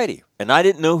Aphrodite. And I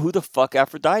didn't know who the fuck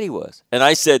Aphrodite was. And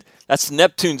I said, that's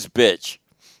Neptune's bitch,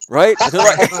 right? And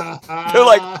they're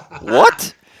like,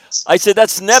 what? I said,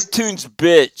 that's Neptune's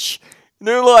bitch. And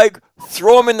they're like,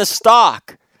 throw him in the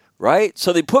stock, right?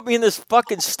 So they put me in this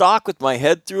fucking stock with my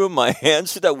head through and my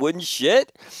hands through that wooden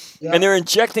shit. Yeah. And they're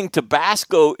injecting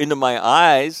Tabasco into my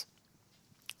eyes.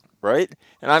 Right?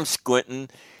 And I'm squinting.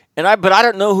 But I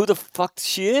don't know who the fuck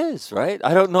she is, right?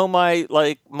 I don't know my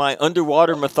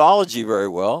underwater mythology very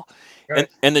well. Right.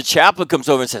 And the chaplain comes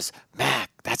over and says, Mac,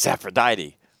 that's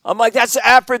Aphrodite. I'm like, that's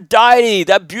Aphrodite,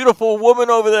 that beautiful woman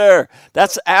over there.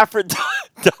 That's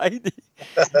Aphrodite.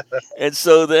 And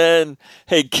so then,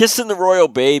 hey, kissing the royal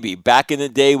baby back in the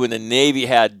day when the Navy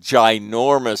had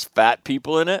ginormous fat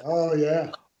people in it. Oh,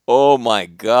 yeah. Oh, my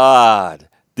God.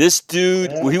 This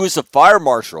dude, he was a fire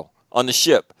marshal on the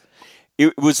ship.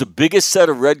 It was the biggest set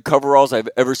of red coveralls I've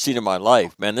ever seen in my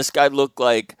life. Man, this guy looked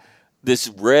like this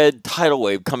red tidal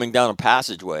wave coming down a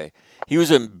passageway. He was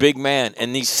a big man,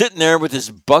 and he's sitting there with this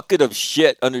bucket of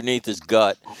shit underneath his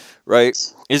gut, right?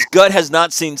 His gut has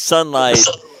not seen sunlight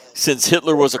since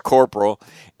Hitler was a corporal,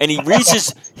 and he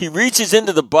reaches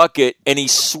into the bucket, and he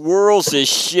swirls his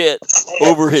shit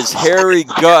over his hairy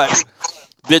gut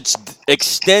that's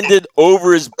extended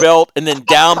over his belt and then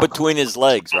down between his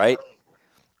legs, right?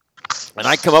 And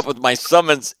I come up with my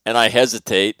summons, and I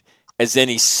hesitate, as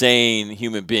any sane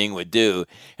human being would do.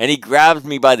 And he grabs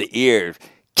me by the ear.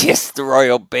 Kiss the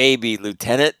royal baby,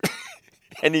 Lieutenant.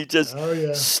 And he just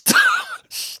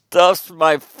stuffs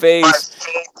my face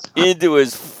into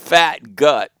his fat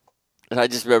gut. And I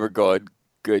just remember going,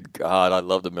 good God, I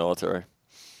love the military.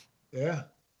 Yeah.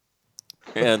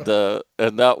 And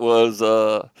that was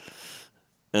it.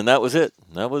 That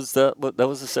was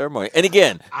the ceremony. And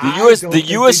again, the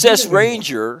USS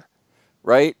Ranger,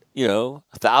 right?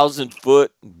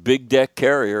 1,000-foot big deck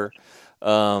carrier,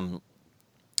 the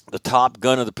top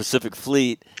gun of the Pacific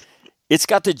Fleet. It's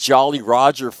got the Jolly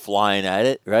Roger flying at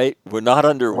it, right? We're not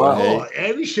underway. Oh,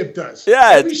 every ship does.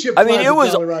 Yeah, every ship flies it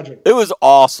was Jolly Roger. It was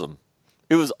awesome.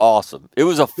 It was awesome. It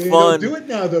was a They fun. don't do it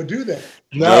now, though, do they?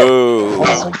 No.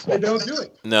 They don't do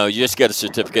it. No, you just get a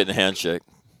certificate and a handshake.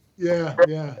 Yeah.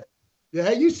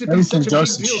 It used to be such a big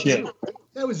deal too.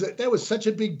 That was such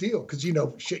a big deal because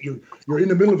shit, you're in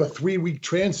the middle of a 3-week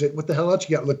transit. What the hell else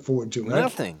you got to look forward to? Right?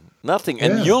 Nothing. Yeah.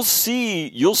 And you'll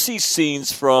see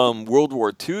scenes from World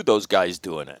War II. Those guys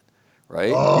doing it,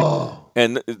 right? Oh,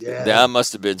 and yeah. that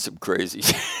must have been some crazy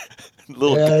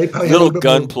little they probably had a little bit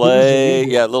more gunplay.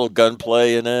 booze Yeah, little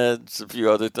gunplay in it. A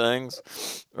few other things,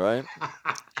 right?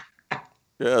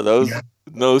 Yeah, those.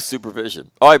 No supervision.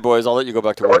 All right, boys. I'll let you go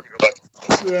back to work.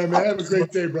 Yeah, man. Have a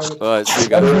great day, brother. All right, see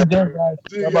you Have a guys. good day, guys.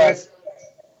 See you Bye-bye. guys.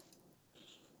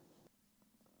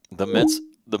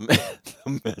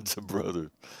 The Mensa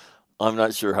brothers. I'm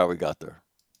not sure how we got there.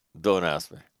 Don't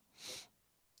ask me.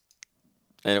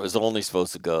 And it was only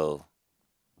supposed to go.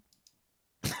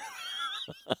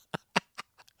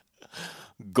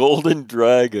 Golden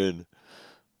Dragon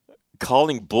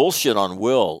calling bullshit on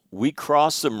Will. We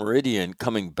crossed the meridian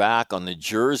coming back on the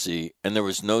Jersey, and there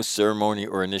was no ceremony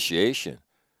or initiation.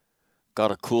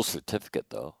 Got a cool certificate,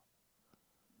 though.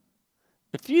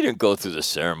 If you didn't go through the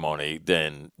ceremony,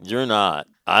 then you're not.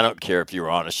 I don't care if you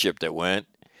were on a ship that went.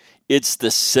 It's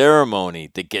the ceremony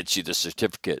that gets you the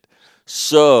certificate.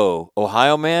 So,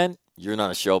 Ohio man, you're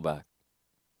not a shellback.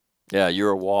 Yeah,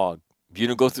 you're a WOG. If you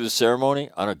didn't go through the ceremony,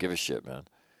 I don't give a shit, man.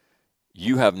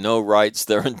 You have no rights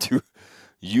thereunto.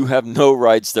 You have no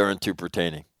rights thereunto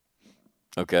pertaining.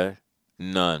 Okay?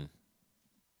 None.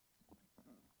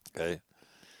 Okay?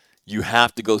 You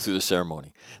have to go through the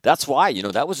ceremony. That's why,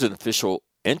 that was an official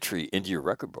entry into your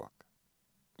record book.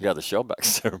 Yeah, the shellback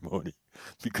ceremony.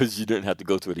 Because you didn't have to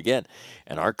go through it again.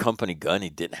 And our company gun, he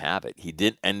didn't have it. He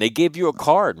didn't. And they gave you a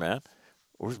card, man.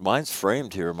 Mine's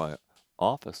framed here in my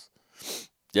office.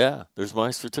 Yeah, there's my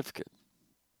certificate.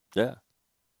 Yeah.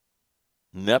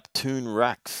 Neptune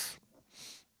Rex.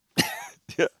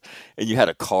 Yeah. And you had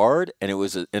a card, and it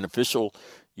was an official,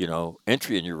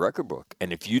 entry in your record book.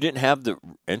 And if you didn't have the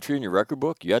entry in your record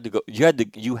book, you had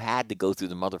to go through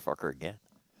the motherfucker again.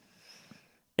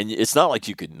 And it's not like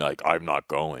you could I'm not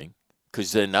going,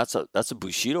 because then that's a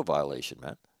Bushido violation,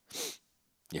 man.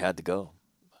 You had to go.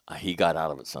 He got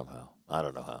out of it somehow. I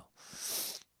don't know how.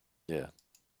 Yeah.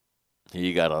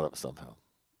 He got out of it somehow.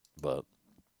 But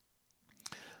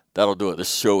that'll do it.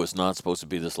 This show is not supposed to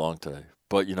be this long today.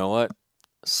 But you know what?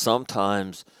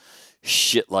 Sometimes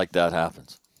shit like that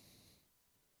happens.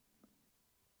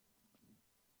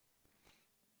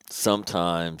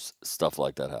 Sometimes stuff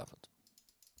like that happens.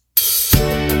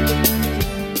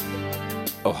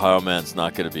 Ohio man's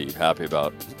not going to be happy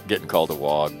about getting called a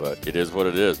WOG, but it is what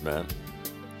it is, man.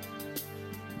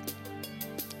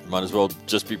 Might as well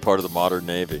just be part of the modern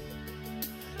Navy.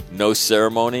 No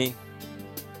ceremony,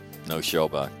 no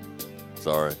shellback.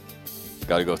 Sorry.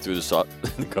 Got to go through the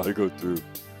got to go through.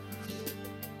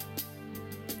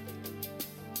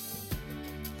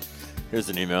 Here's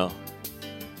an email.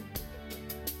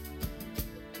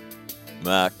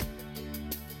 Mac,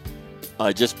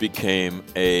 I just became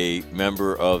a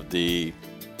member of the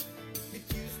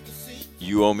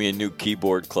You Owe Me a New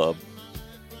Keyboard Club.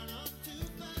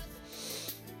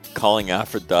 Calling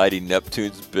Aphrodite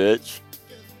Neptune's bitch.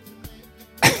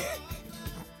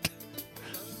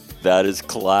 That is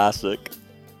classic.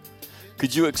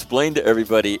 Could you explain to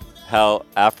everybody how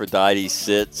Aphrodite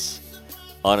sits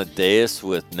on a dais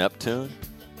with Neptune?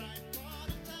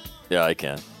 Yeah, I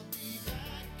can.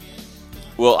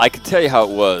 Well, I can tell you how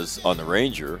it was on the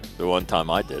Ranger, the one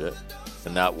time I did it.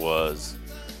 And that was,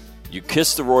 you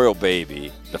kiss the royal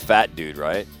baby, the fat dude,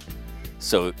 right?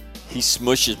 So he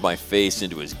smushes my face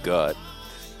into his gut.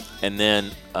 And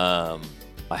then I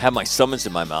have my summons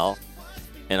in my mouth,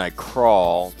 and I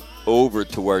crawl over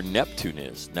to where Neptune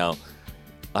is. Now,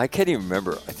 I can't even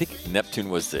remember. I think Neptune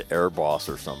was the air boss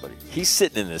or somebody. He's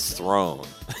sitting in this throne.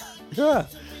 Yeah.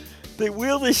 They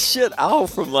wheel this shit out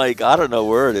from I don't know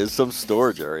where it is, some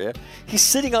storage area. He's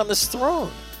sitting on this throne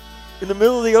in the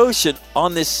middle of the ocean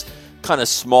on this kind of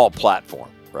small platform,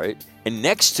 right? And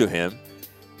next to him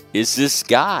is this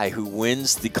guy who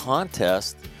wins the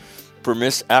contest for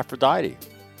Miss Aphrodite.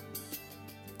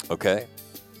 Okay?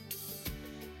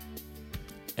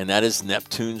 And that is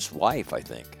Neptune's wife, I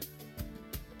think.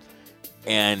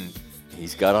 And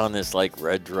he's got on this like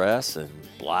red dress and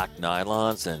black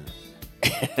nylons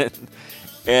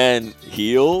and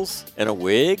heels and a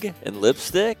wig and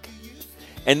lipstick.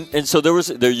 And so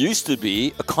there used to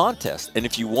be a contest. And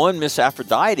if you won Miss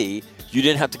Aphrodite, you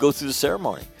didn't have to go through the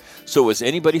ceremony. So it was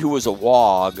anybody who was a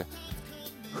wog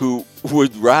who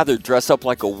would rather dress up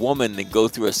like a woman than go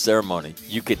through a ceremony,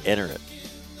 you could enter it.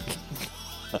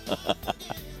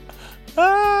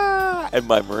 And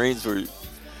my Marines were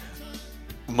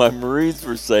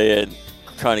saying,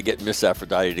 trying to get Miss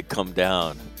Aphrodite to come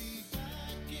down.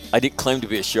 I didn't claim to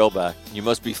be a shellback. You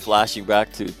must be flashing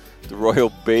back to the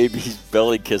royal baby's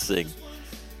belly kissing.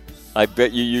 I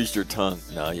bet you used your tongue.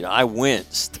 No, I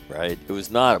winced, right? It was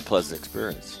not a pleasant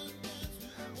experience.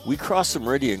 We crossed the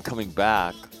meridian coming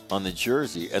back on the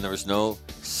Jersey, and there was no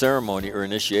ceremony or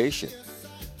initiation.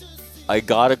 I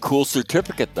got a cool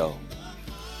certificate, though.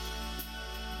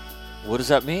 What does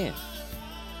that mean?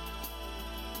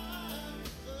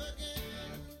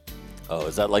 Oh,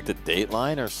 is that like the date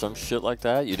line or some shit like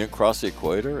that? You didn't cross the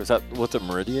equator? Is that what the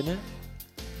meridian is?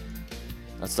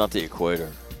 That's not the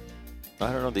equator.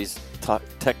 I don't know. These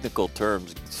technical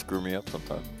terms screw me up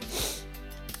sometimes.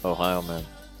 Ohio, man.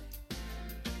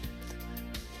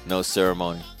 No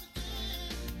ceremony.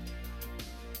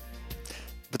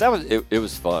 But that was it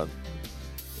was fun.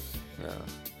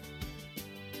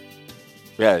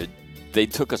 Yeah, they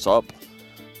took us up.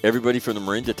 Everybody from the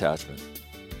Marine Detachment.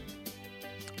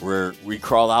 Where we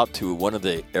crawl out to one of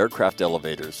the aircraft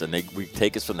elevators, and we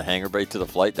take us from the hangar bay to the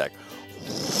flight deck.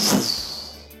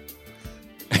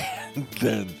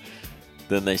 And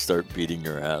then they start beating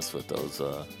your ass with those.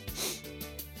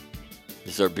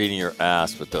 They start beating your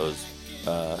ass with those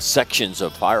sections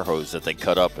of fire hose that they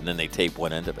cut up, and then they tape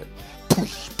one end of it.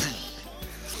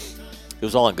 It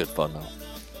was all in good fun, though.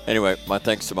 Anyway, my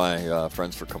thanks to my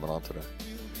friends for coming on today.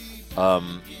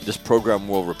 This program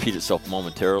will repeat itself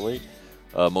momentarily.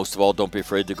 Most of all, don't be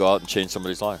afraid to go out and change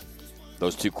somebody's life.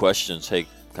 Those two questions, hey,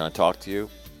 can I talk to you?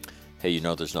 Hey,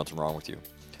 there's nothing wrong with you.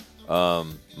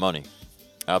 Money,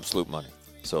 absolute money.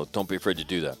 So don't be afraid to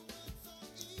do that.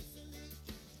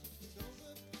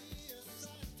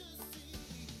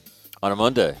 On a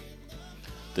Monday,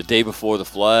 the day before the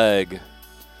flag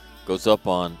goes up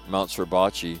on Mount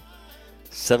Suribachi,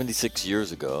 76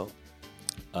 years ago,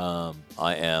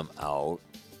 I am out.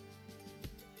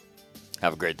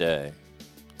 Have a great day.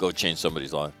 Go change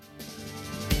somebody's life.